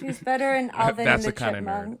 He's better in Alvin and That's the the kind of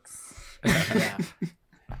nerd. Chipmunks. Yeah.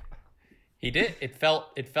 He did. It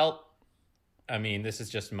felt. I mean, this is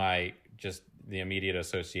just the immediate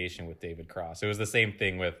association with David Cross. It was the same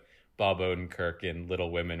thing with Bob Odenkirk in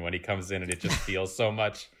Little Women when he comes in, and it just feels so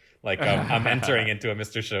much like I'm entering into a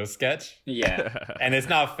Mr. Show sketch. Yeah. And it's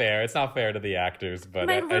not fair. It's not fair to the actors, but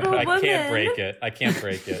My Little I can't Woman. break it. I can't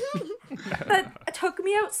break it. That took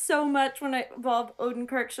me out so much when Bob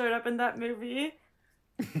Odenkirk showed up in that movie.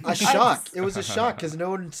 A shock. It was a shock because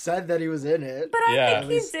no one said that he was in it. But I Yeah.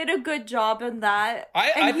 think he did a good job in that.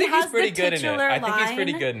 I And he think he's has pretty the good in it. titular I think he's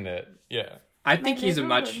pretty line, good in it. Yeah. I "My think he's a Little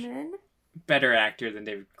much Woman." better actor than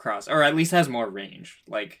David Cross, or at least has more range.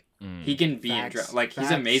 Like, he can be in Facts. he's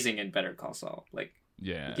Facts. amazing in Better Call Saul. Like,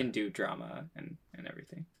 Yeah. he can do drama and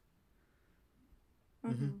everything.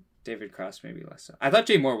 Mhm. David Cross maybe less so. I thought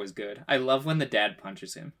Jay Moore was good. I love when the dad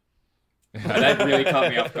punches him. That really caught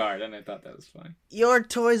me off guard, and I thought that was funny. Your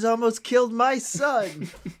toys almost killed my son.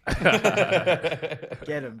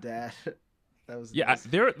 Get him, Dad. That was Yeah, nice.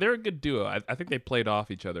 they're a good duo. I think they played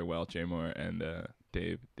off each other well, Jay Moore and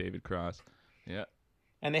David Cross. Yeah.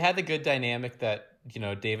 And they had the good dynamic that,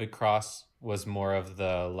 David Cross was more of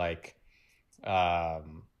the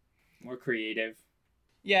More creative.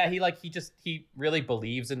 yeah, he really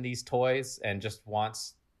believes in these toys and just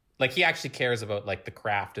wants, he actually cares about the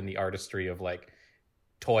craft and the artistry of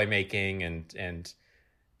toy making, and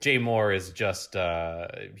Jay Moore is just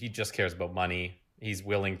he just cares about money. He's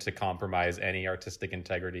willing to compromise any artistic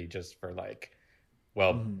integrity just for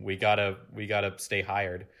we gotta stay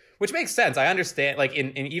hired, which makes sense. I understand,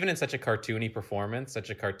 in even in such a cartoony performance,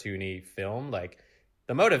 such a cartoony film,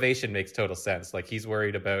 the motivation makes total sense. He's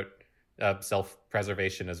worried about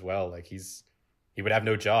self-preservation as well. He would have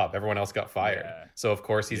no job. Everyone else got fired. Yeah. So of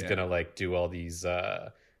course he's gonna do all these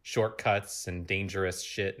shortcuts and dangerous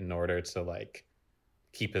shit in order to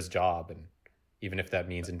keep his job, and even if that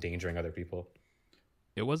means endangering other people.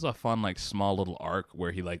 It was a fun, small little arc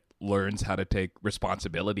where he learns how to take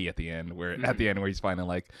responsibility at the end. Where he's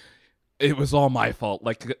finally it was all my fault.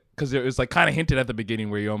 Because it was kind of hinted at the beginning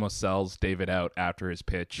where he almost sells David out after his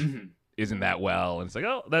pitch isn't that well, and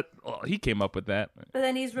it's he came up with that. But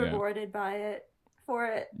then he's rewarded by it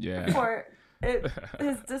for Yeah. for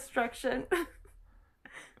his destruction.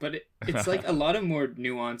 But it's like a lot of more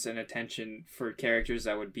nuance and attention for characters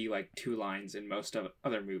that would be like 2 lines in most of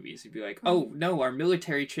other movies. You'd be like, oh no, our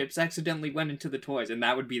military chips accidentally went into the toys, and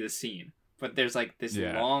that would be the scene. But there's like this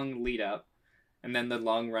long lead up, and then the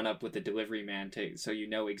long run up with the delivery man so you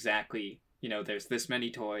know exactly, there's this many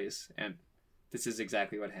toys, and this is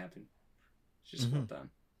exactly what happened. It's just well done.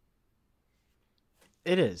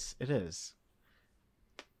 It is.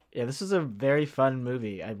 Yeah, this was a very fun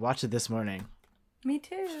movie. I watched it this morning. Me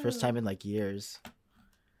too. First time in like years.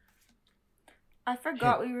 I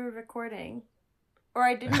forgot we were recording. Or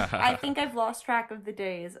I didn't. I think I've lost track of the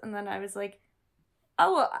days. And then I was like,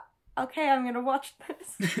 oh, well, okay, I'm going to watch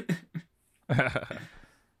this.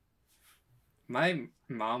 My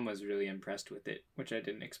mom was really impressed with it, which I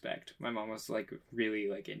didn't expect. My mom was like really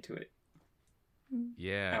like into it.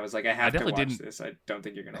 Yeah. I was like, I have to watch this. I don't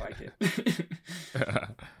think you're going to like it.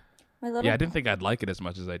 Yeah, I didn't think I'd like it as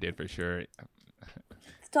much as I did for sure.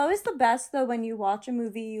 It's always the best though when you watch a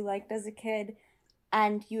movie you liked as a kid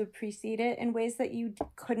and you appreciate it in ways that you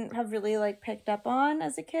couldn't have really like picked up on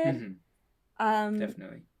as a kid.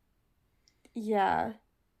 Definitely. Yeah.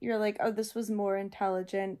 You're like, oh, this was more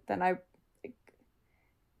intelligent than I...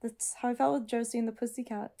 That's how I felt with Josie and the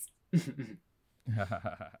Pussycats. That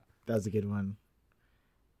was a good one.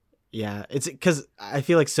 Yeah, it's because I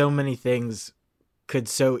feel like so many things could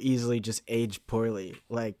so easily just age poorly.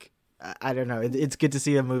 Like, I don't know. It's good to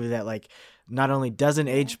see a movie that like not only doesn't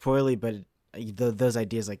age poorly, but those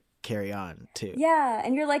ideas like carry on too. Yeah,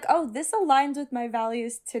 and you're like, oh, this aligns with my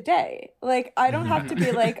values today. Like, I don't have to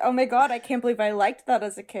be like, oh my god, I can't believe I liked that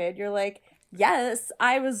as a kid. You're like, yes,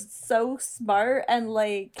 I was so smart and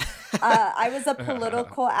like I was a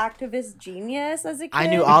political activist genius as a kid. I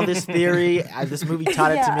knew all this theory. This movie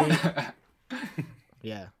taught it to me.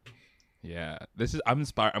 Yeah. Yeah, I'm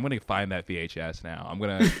inspired. I'm gonna find that VHS now. I'm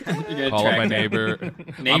gonna call up my neighbor.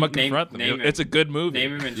 I'm gonna confront them. It's a good movie.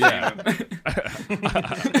 Name him and shame him.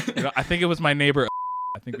 I think it was my neighbor.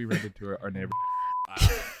 I think we rented to our neighbor.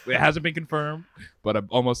 It hasn't been confirmed, but I'm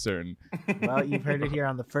almost certain. Well, you've heard it here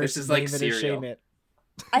on the first. This is like Name It or Shame It.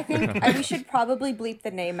 I think we should probably bleep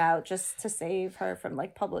the name out just to save her from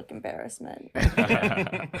like public embarrassment.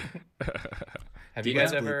 Have you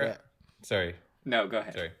guys ever? Sorry. No, go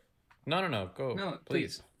ahead. Sorry. No. Go. No,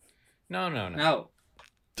 please. No. No.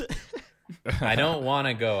 I don't want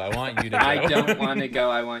to go. I want you to go. I don't want to go.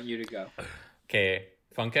 I want you to go. Okay.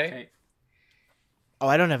 Funke? Okay. Oh,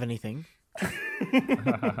 I don't have anything.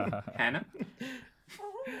 Hannah?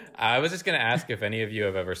 I was just going to ask if any of you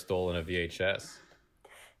have ever stolen a VHS.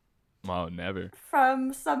 Oh, never.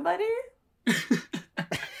 From somebody?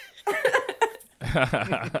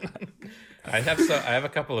 I have a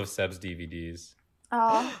couple of Seb's DVDs.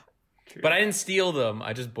 Oh. But I didn't steal them.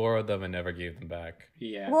 I just borrowed them and never gave them back.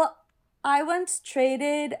 Yeah. Well, I once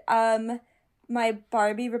traded my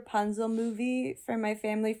Barbie Rapunzel movie for my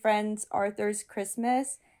family friend's Arthur's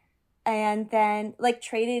Christmas, and then like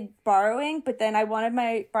traded borrowing, but then I wanted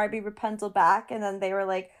my Barbie Rapunzel back, and then they were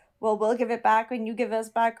like, well, we'll give it back when you give us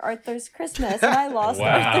back Arthur's Christmas, and I lost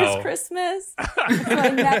Arthur's Christmas, so I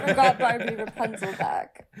never got Barbie Rapunzel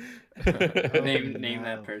back. Name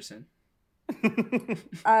that person.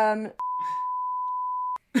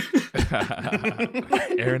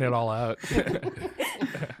 Airing it all out.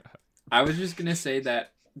 I was just gonna say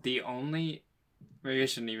that maybe I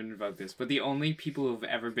shouldn't even invoke this, but the only people who've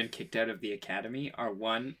ever been kicked out of the academy are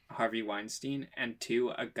 1, Harvey Weinstein, and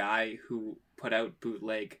 2, a guy who put out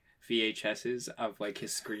bootleg VHSs of like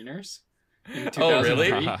his screeners in 2003. Oh,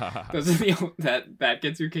 really? Those are that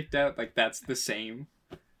gets you kicked out. Like that's the same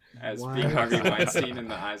as being Harvey Weinstein in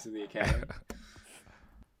the eyes of the academy.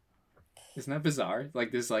 Isn't that bizarre?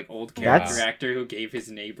 Like this like old character actor who gave his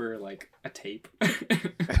neighbor like a tape.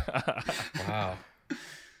 Wow.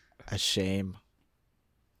 A shame.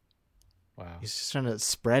 Wow. He's just trying to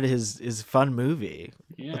spread his fun movie.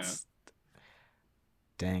 Yeah.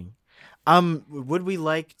 Dang. Would we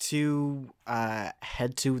like to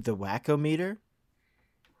head to the Wacko-meter?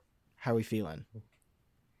 How are we feeling?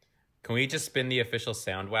 Can we just spin the official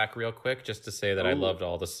sound whack real quick just to say that I loved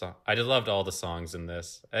all the I just loved all the songs in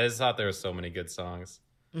this. I just thought there were so many good songs.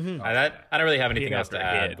 Mm-hmm. I don't really have anything else to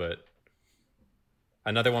add, but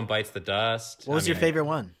Another One Bites the Dust. What was your favorite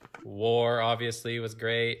one? War, obviously, was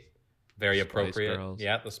great. Very Spice appropriate. Girls.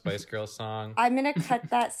 Yeah, the Spice Girls song. I'm gonna cut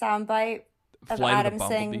that soundbite of Flight of the Adam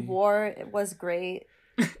saying Bumblebee. war was great.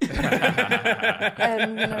 I'm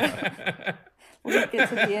gonna link it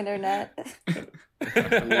to the internet.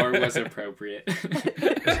 War was appropriate.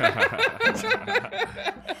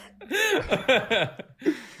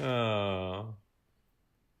 Oh.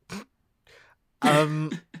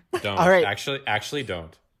 Don't. All right. Actually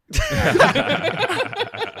don't.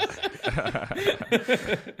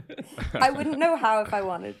 I wouldn't know how if I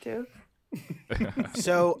wanted to.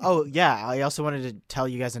 So, I also wanted to tell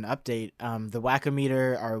you guys an update. The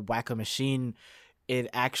Whack-O-Meter, our Wacko machine, it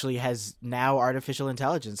actually has now artificial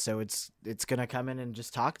intelligence. So it's gonna come in and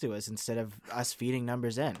just talk to us instead of us feeding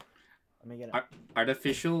numbers in. Let me get it.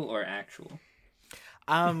 Artificial or actual?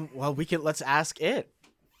 Well, let's ask it.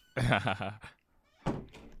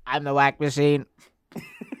 I'm the Whack machine.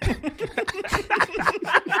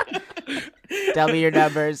 Tell me your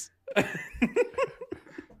numbers.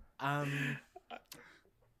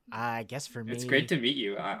 I guess for me, it's great to meet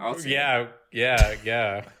you. Yeah.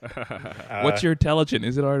 What's your intelligence?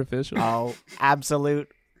 Is it artificial? Oh, absolute.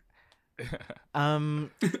 Yeah, I'm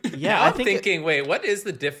thinking. Wait, what is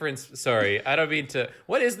the difference? Sorry, I don't mean to.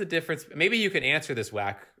 What is the difference? Maybe you can answer this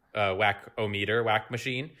Whack-O-Meter, Whack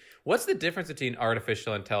machine. What's the difference between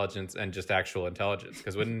artificial intelligence and just actual intelligence?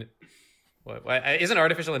 Because isn't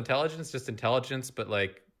artificial intelligence just intelligence, but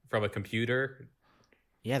like from a computer?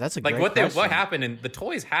 Yeah, that's a like great question. What happened in the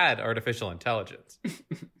toys had artificial intelligence.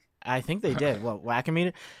 I think they did. Well,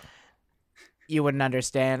 Whack-O-Meter, you wouldn't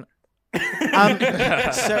understand. I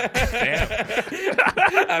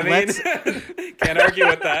mean, can't argue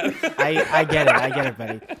with that. I get it,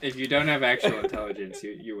 buddy. If you don't have actual intelligence,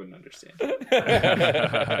 you wouldn't understand.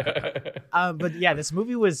 But yeah, this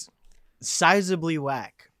movie was sizably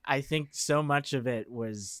whack. I think so much of it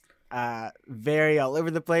was very all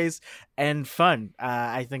over the place and fun.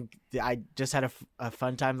 I think I just had a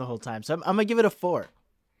fun time the whole time. So I'm gonna give it a 4.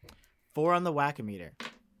 4 on the Whack-O-Meter.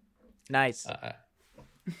 Nice.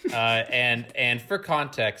 And for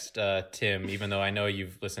context, Tim, even though I know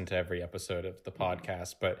you've listened to every episode of the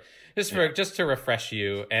podcast, but just to refresh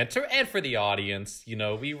you and for the audience,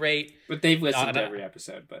 we rate. But they've listened to every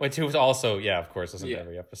episode, but which was also, of course, listened to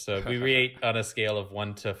every episode. We rate on a scale of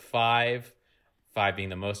 1 to 5, 5 being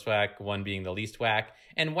the most whack, 1 being the least whack,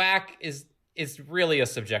 and whack is really a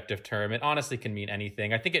subjective term. It honestly can mean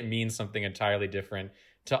anything. I think it means something entirely different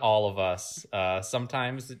to all of us.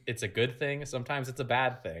 Sometimes it's a good thing. Sometimes it's a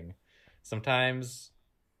bad thing. Sometimes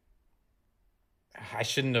I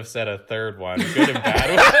shouldn't have said a third one. Good and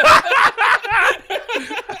bad.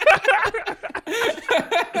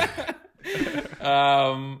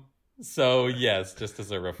 So yes, just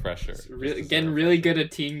as a refresher. Getting really good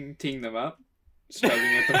at teeing them up.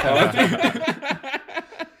 Struggling with the phone.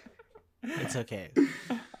 It's okay.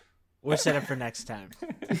 We'll set up for next time.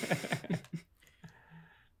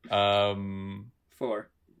 4.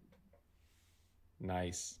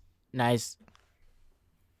 Nice.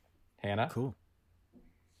 Hannah? Cool.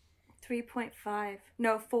 3.5.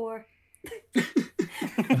 No, 4.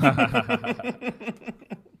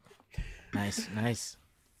 Nice.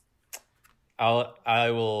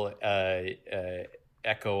 I will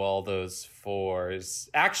echo all those 4s.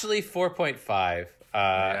 Actually, 4.5.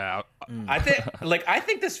 I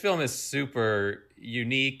think this film is super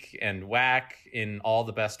unique and whack in all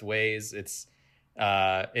the best ways.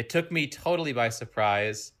 It took me totally by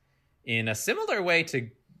surprise in a similar way to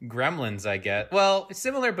Gremlins, I guess. Well, it's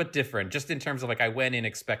similar but different, just in terms of I went in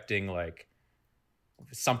expecting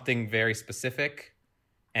something very specific.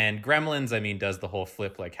 And Gremlins, does the whole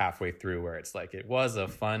flip halfway through where it's it was a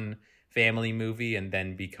fun family movie and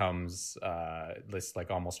then becomes this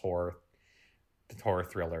almost horror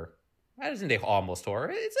thriller. I doesn't say almost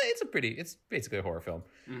horror. It's basically a horror film.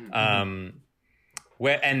 Mm-hmm.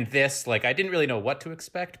 And this, I didn't really know what to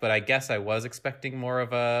expect, but I guess I was expecting more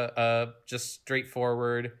of a just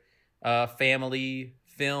straightforward family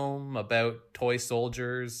film about toy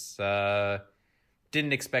soldiers.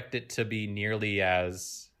 Didn't expect it to be nearly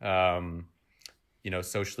as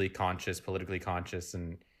socially conscious, politically conscious,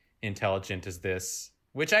 and intelligent as this,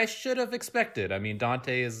 which I should have expected.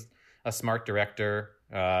 Dante is a smart director.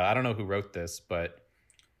 I don't know who wrote this, but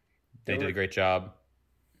they did a great job.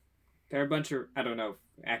 There are a bunch of, I don't know,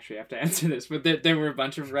 actually I have to answer this, but there were a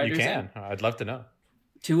bunch of writers. You can. I'd love to know.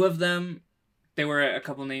 2 of them, there were a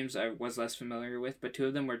couple names I was less familiar with, but 2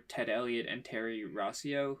 of them were Ted Elliott and Terry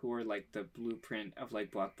Rossio, who were the blueprint of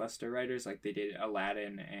blockbuster writers. They did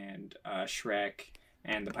Aladdin and Shrek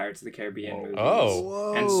and the Pirates of the Caribbean movies.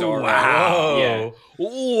 Oh, and Zorro. Wow. Yeah.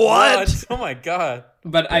 What? Oh my god.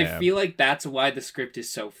 But Damn. I feel that's why the script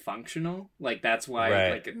is so functional. That's why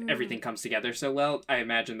Right. everything comes together so well. I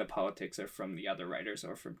imagine the politics are from the other writers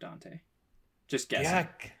or from Dante. Just guessing. Yeah.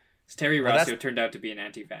 Terry Well, Rossio turned out to be an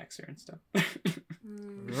anti-vaxxer and stuff.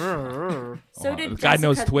 So did the guy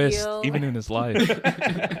knows Jessica twists Biel. even in his life.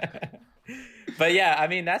 But yeah,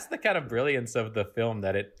 that's the kind of brilliance of the film,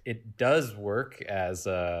 that it does work as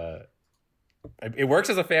a it works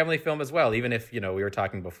as a family film as well. Even if we were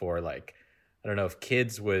talking before, like I don't know if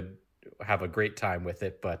kids would have a great time with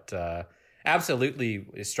it, but absolutely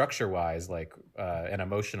structure wise, like and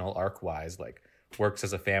emotional arc wise, like works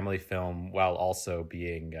as a family film while also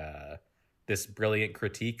being this brilliant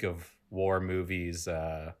critique of war movies,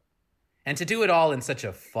 and to do it all in such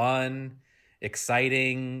a fun,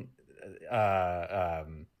 exciting,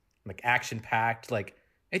 like action packed, like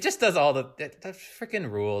it just does all the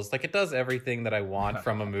freaking rules. Like it does everything that I want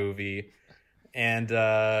from a movie, and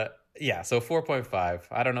yeah. So 4.5.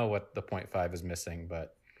 I don't know what the 0.5 is missing,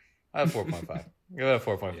 but I have 4.5. Give it a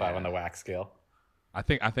 4.5 on the whack scale. I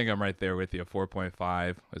think I'm right there with you.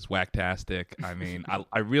 4.5 is whacktastic. I mean,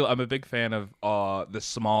 I'm a big fan of the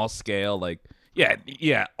small scale, like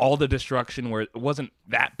yeah, all the destruction where it wasn't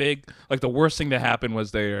that big. Like the worst thing to happen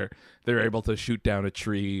was they're able to shoot down a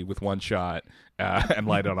tree with one shot and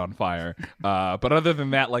light it on fire. But other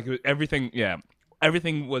than that, like everything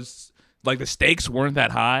was like the stakes weren't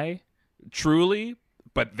that high, truly,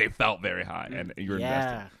 but they felt very high, and you're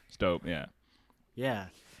invested. It's dope. Yeah.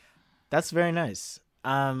 That's very nice.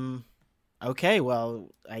 Okay, well,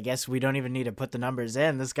 I guess we don't even need to put the numbers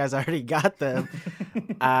in. This guy's already got them.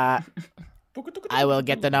 I will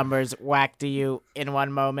get the numbers whacked to you in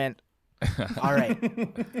one moment. All right.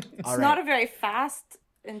 It's not a very fast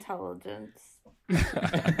intelligence.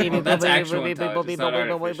 Well, that's actual intelligence, not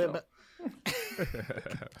artificial.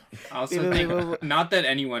 I also think, not that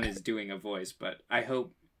anyone is doing a voice, but I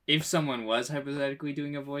hope if someone was hypothetically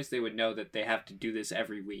doing a voice, they would know that they have to do this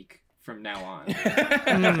every week from now on.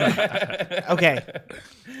 Okay.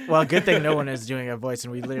 Well, good thing no one is doing a voice,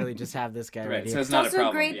 and we literally just have this guy right here. So It's not a also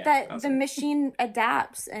problem. great that the machine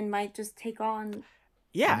adapts and might just take on.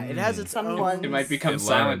 Yeah, it has its own. It might become It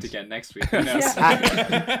silent learns. again next week. Who knows?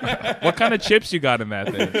 What kind of chips you got in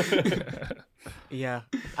that thing? Yeah.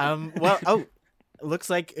 Well, looks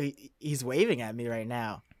like he's waving at me right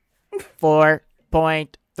now.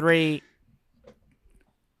 4.3.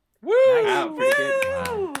 Woo! Wow, pretty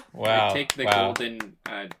good. Wow. I take the golden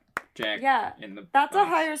jack. Yeah, in the that's a box.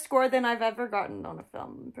 higher score than I've ever gotten on a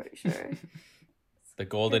film, I'm pretty sure. The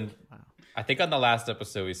golden. I think on the last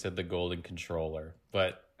episode we said the golden controller,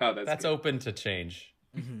 but that's good. open to change.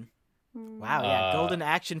 Mm-hmm. Wow, yeah, golden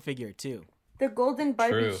action figure too. The golden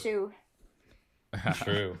Barbie True. shoe.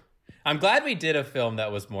 True. I'm glad we did a film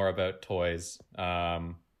that was more about toys.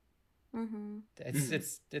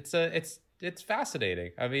 It's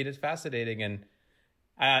fascinating. I mean, it's fascinating, and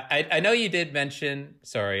I know you did mention.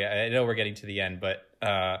 Sorry, I know we're getting to the end, but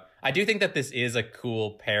I do think that this is a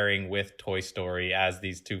cool pairing with Toy Story as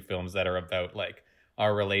these two films that are about like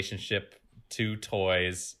our relationship to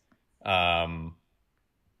toys.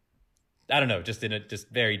 I don't know, just in just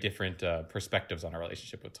very different perspectives on our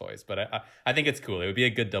relationship with toys. But I think it's cool. It would be a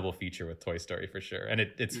good double feature with Toy Story for sure, and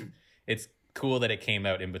it's cool that it came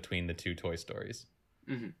out in between the two Toy Stories.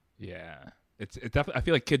 Mm-hmm. Yeah, it's definitely. I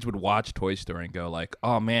feel like kids would watch Toy Story and go like,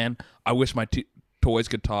 "Oh man, I wish my toys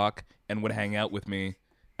could talk and would hang out with me."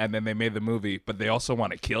 And then they made the movie, but they also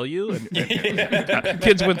want to kill you. And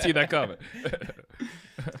kids wouldn't see that coming.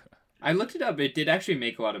 I looked it up. It did actually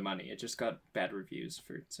make a lot of money. It just got bad reviews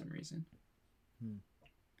for some reason.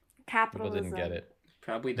 Capitalism. People didn't get it.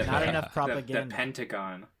 Probably the Not enough propaganda. The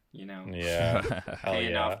Pentagon, you know. Yeah.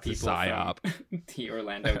 Paying off people psyop. from the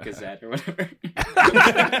Orlando Gazette or whatever.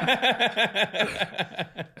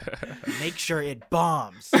 Make sure it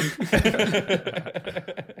bombs.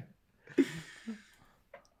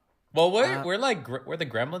 Well, were the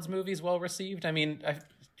Gremlins movies well received? I mean,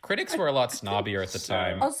 critics were a lot snobbier at the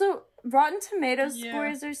time. Also, Rotten Tomatoes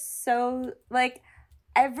scores are so like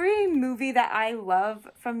every movie that I love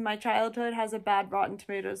from my childhood has a bad Rotten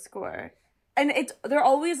Tomatoes score. And they're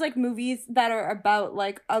always like movies that are about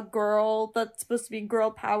like a girl that's supposed to be girl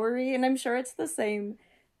powery, and I'm sure it's the same.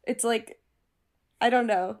 It's like I don't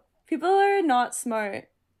know. People are not smart.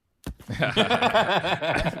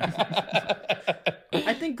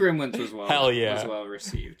 I think Gremlins was well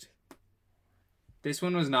received. This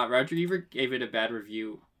one was not. Roger Ebert gave it a bad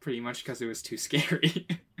review pretty much because it was too scary.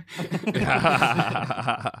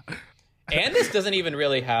 And this doesn't even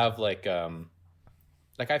really have like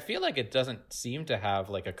I feel like it doesn't seem to have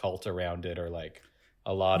like a cult around it or like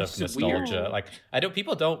a lot of nostalgia. Weird. Like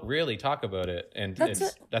people don't really talk about it, and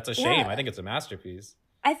that's a shame. Yeah. I think it's a masterpiece.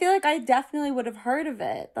 I feel like I definitely would have heard of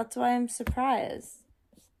it. That's why I'm surprised.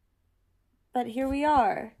 But here we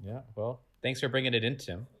are. Yeah. Well, thanks for bringing it in,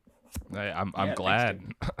 Tim. I'm Yeah, glad.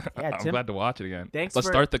 Yeah, I'm Tim, glad to watch it again. thanks Let's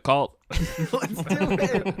for- start the cult. Let's do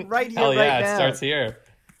it right here, Hell yeah, right it now. starts here.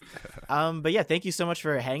 But yeah, thank you so much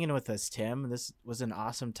for hanging with us, Tim. This was an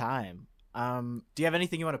awesome time. Do you have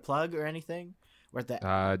anything you want to plug or anything? We're at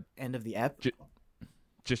the end of the ep.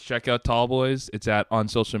 Just check out Tallboys. It's on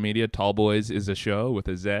social media. Tallboys is a show with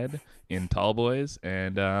a Z in Tallboys,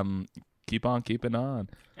 and keep on keeping on.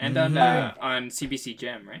 And on CBC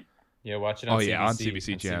Gem, right? Yeah, watch it on CBC. On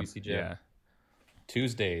CBC Gem. Yeah.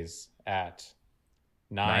 Tuesdays at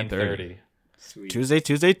 9:30. Sweet.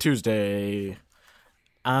 Tuesday.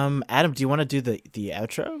 Adam, do you want to do the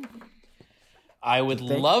outro? I would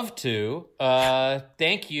love to.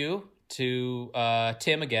 Thank you to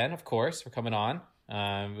Tim again, of course, for coming on.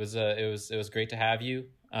 It was great to have you.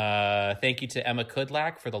 Thank you to Emma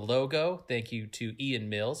Kudlak for the logo. Thank you to Ian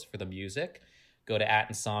Mills for the music. Go to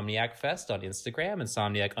 @Insomniac Fest on Instagram,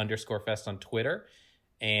 Insomniac_Fest on Twitter,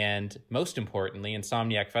 and most importantly,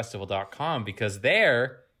 InsomniacFestival.com, because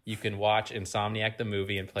there you can watch Insomniac the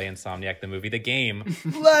movie and play Insomniac the movie, the game.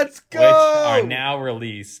 Let's go! Which are now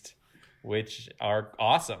released, which are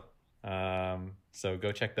awesome. So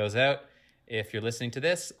go check those out. If you're listening to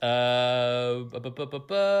this,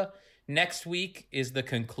 next week is the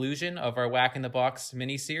conclusion of our Whack in the Box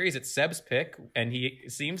mini-series. It's Seb's pick, and he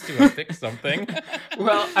seems to have picked something.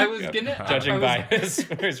 Well, I was gonna... Judging by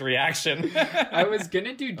his reaction. I was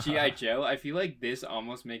gonna do G.I. Joe. I feel like this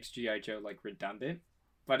almost makes G.I. Joe, like, redundant.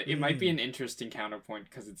 But it might be an interesting counterpoint,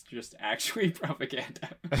 because it's just actually propaganda.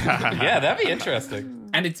 Yeah, that'd be interesting.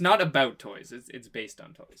 And it's not about toys. It's based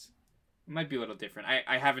on toys. It might be a little different.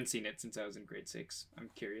 I haven't seen it since I was in grade 6. I'm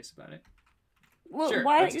curious about it. Well, sure,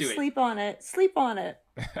 why don't you sleep on it? Sleep on it.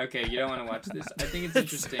 Okay, you don't want to watch this. I think it's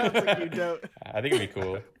interesting. Like you don't. I think it'd be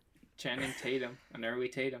cool. Channing Tatum, an early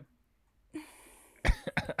Tatum.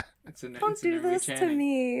 Don't do this to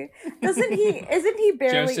me. Isn't he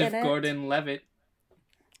barely Joseph in it? Gordon-Levitt.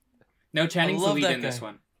 No, Channing's the lead in this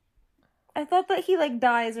one. I thought that he like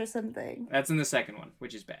dies or something. That's in the second one,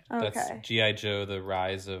 which is bad. Okay. That's G.I. Joe, the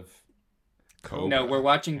Rise of Cobra. No, we're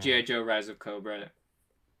watching G.I. Joe, Rise of Cobra.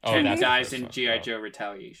 Channing dies in G.I. Joe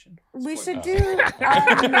Retaliation. We should do.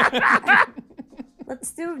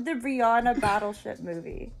 Let's do the Rihanna Battleship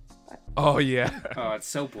movie. Oh yeah. Oh, it's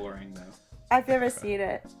so boring though. I've never seen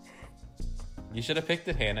it. You should have picked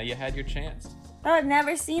it, Hannah. You had your chance. Oh, I've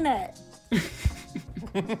never seen it.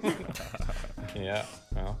 Yeah,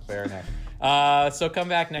 well, fair enough. So come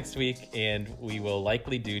back next week, and we will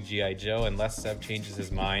likely do G.I. Joe unless Seb changes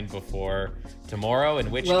his mind before tomorrow, in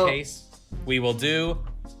which case we will do...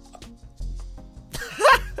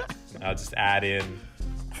 I'll just add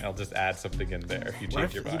something in there if you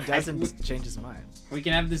change your mind. He doesn't change his mind. We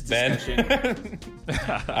can have this discussion.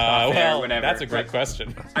 Well, whatever. That's a great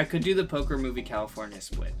question. I could do the poker movie California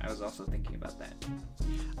Split. I was also thinking about that.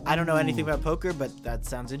 I don't know anything about poker, but that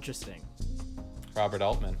sounds interesting. Robert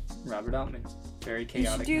Altman. Very You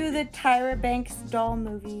chaotic. should do the Tyra Banks doll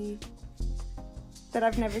movie that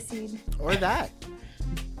I've never seen. Or that.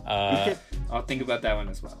 I'll think about that one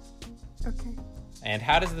as well. Okay. And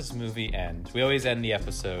how does this movie end? We always end the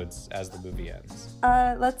episodes as the movie ends.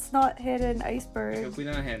 Let's not hit an I iceberg. hope we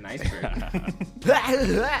don't hit an iceberg.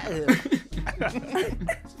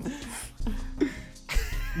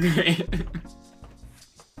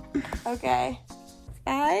 Okay.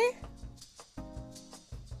 Bye.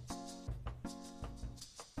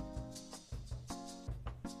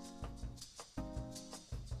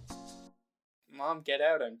 Mom, get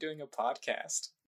out. I'm doing a podcast.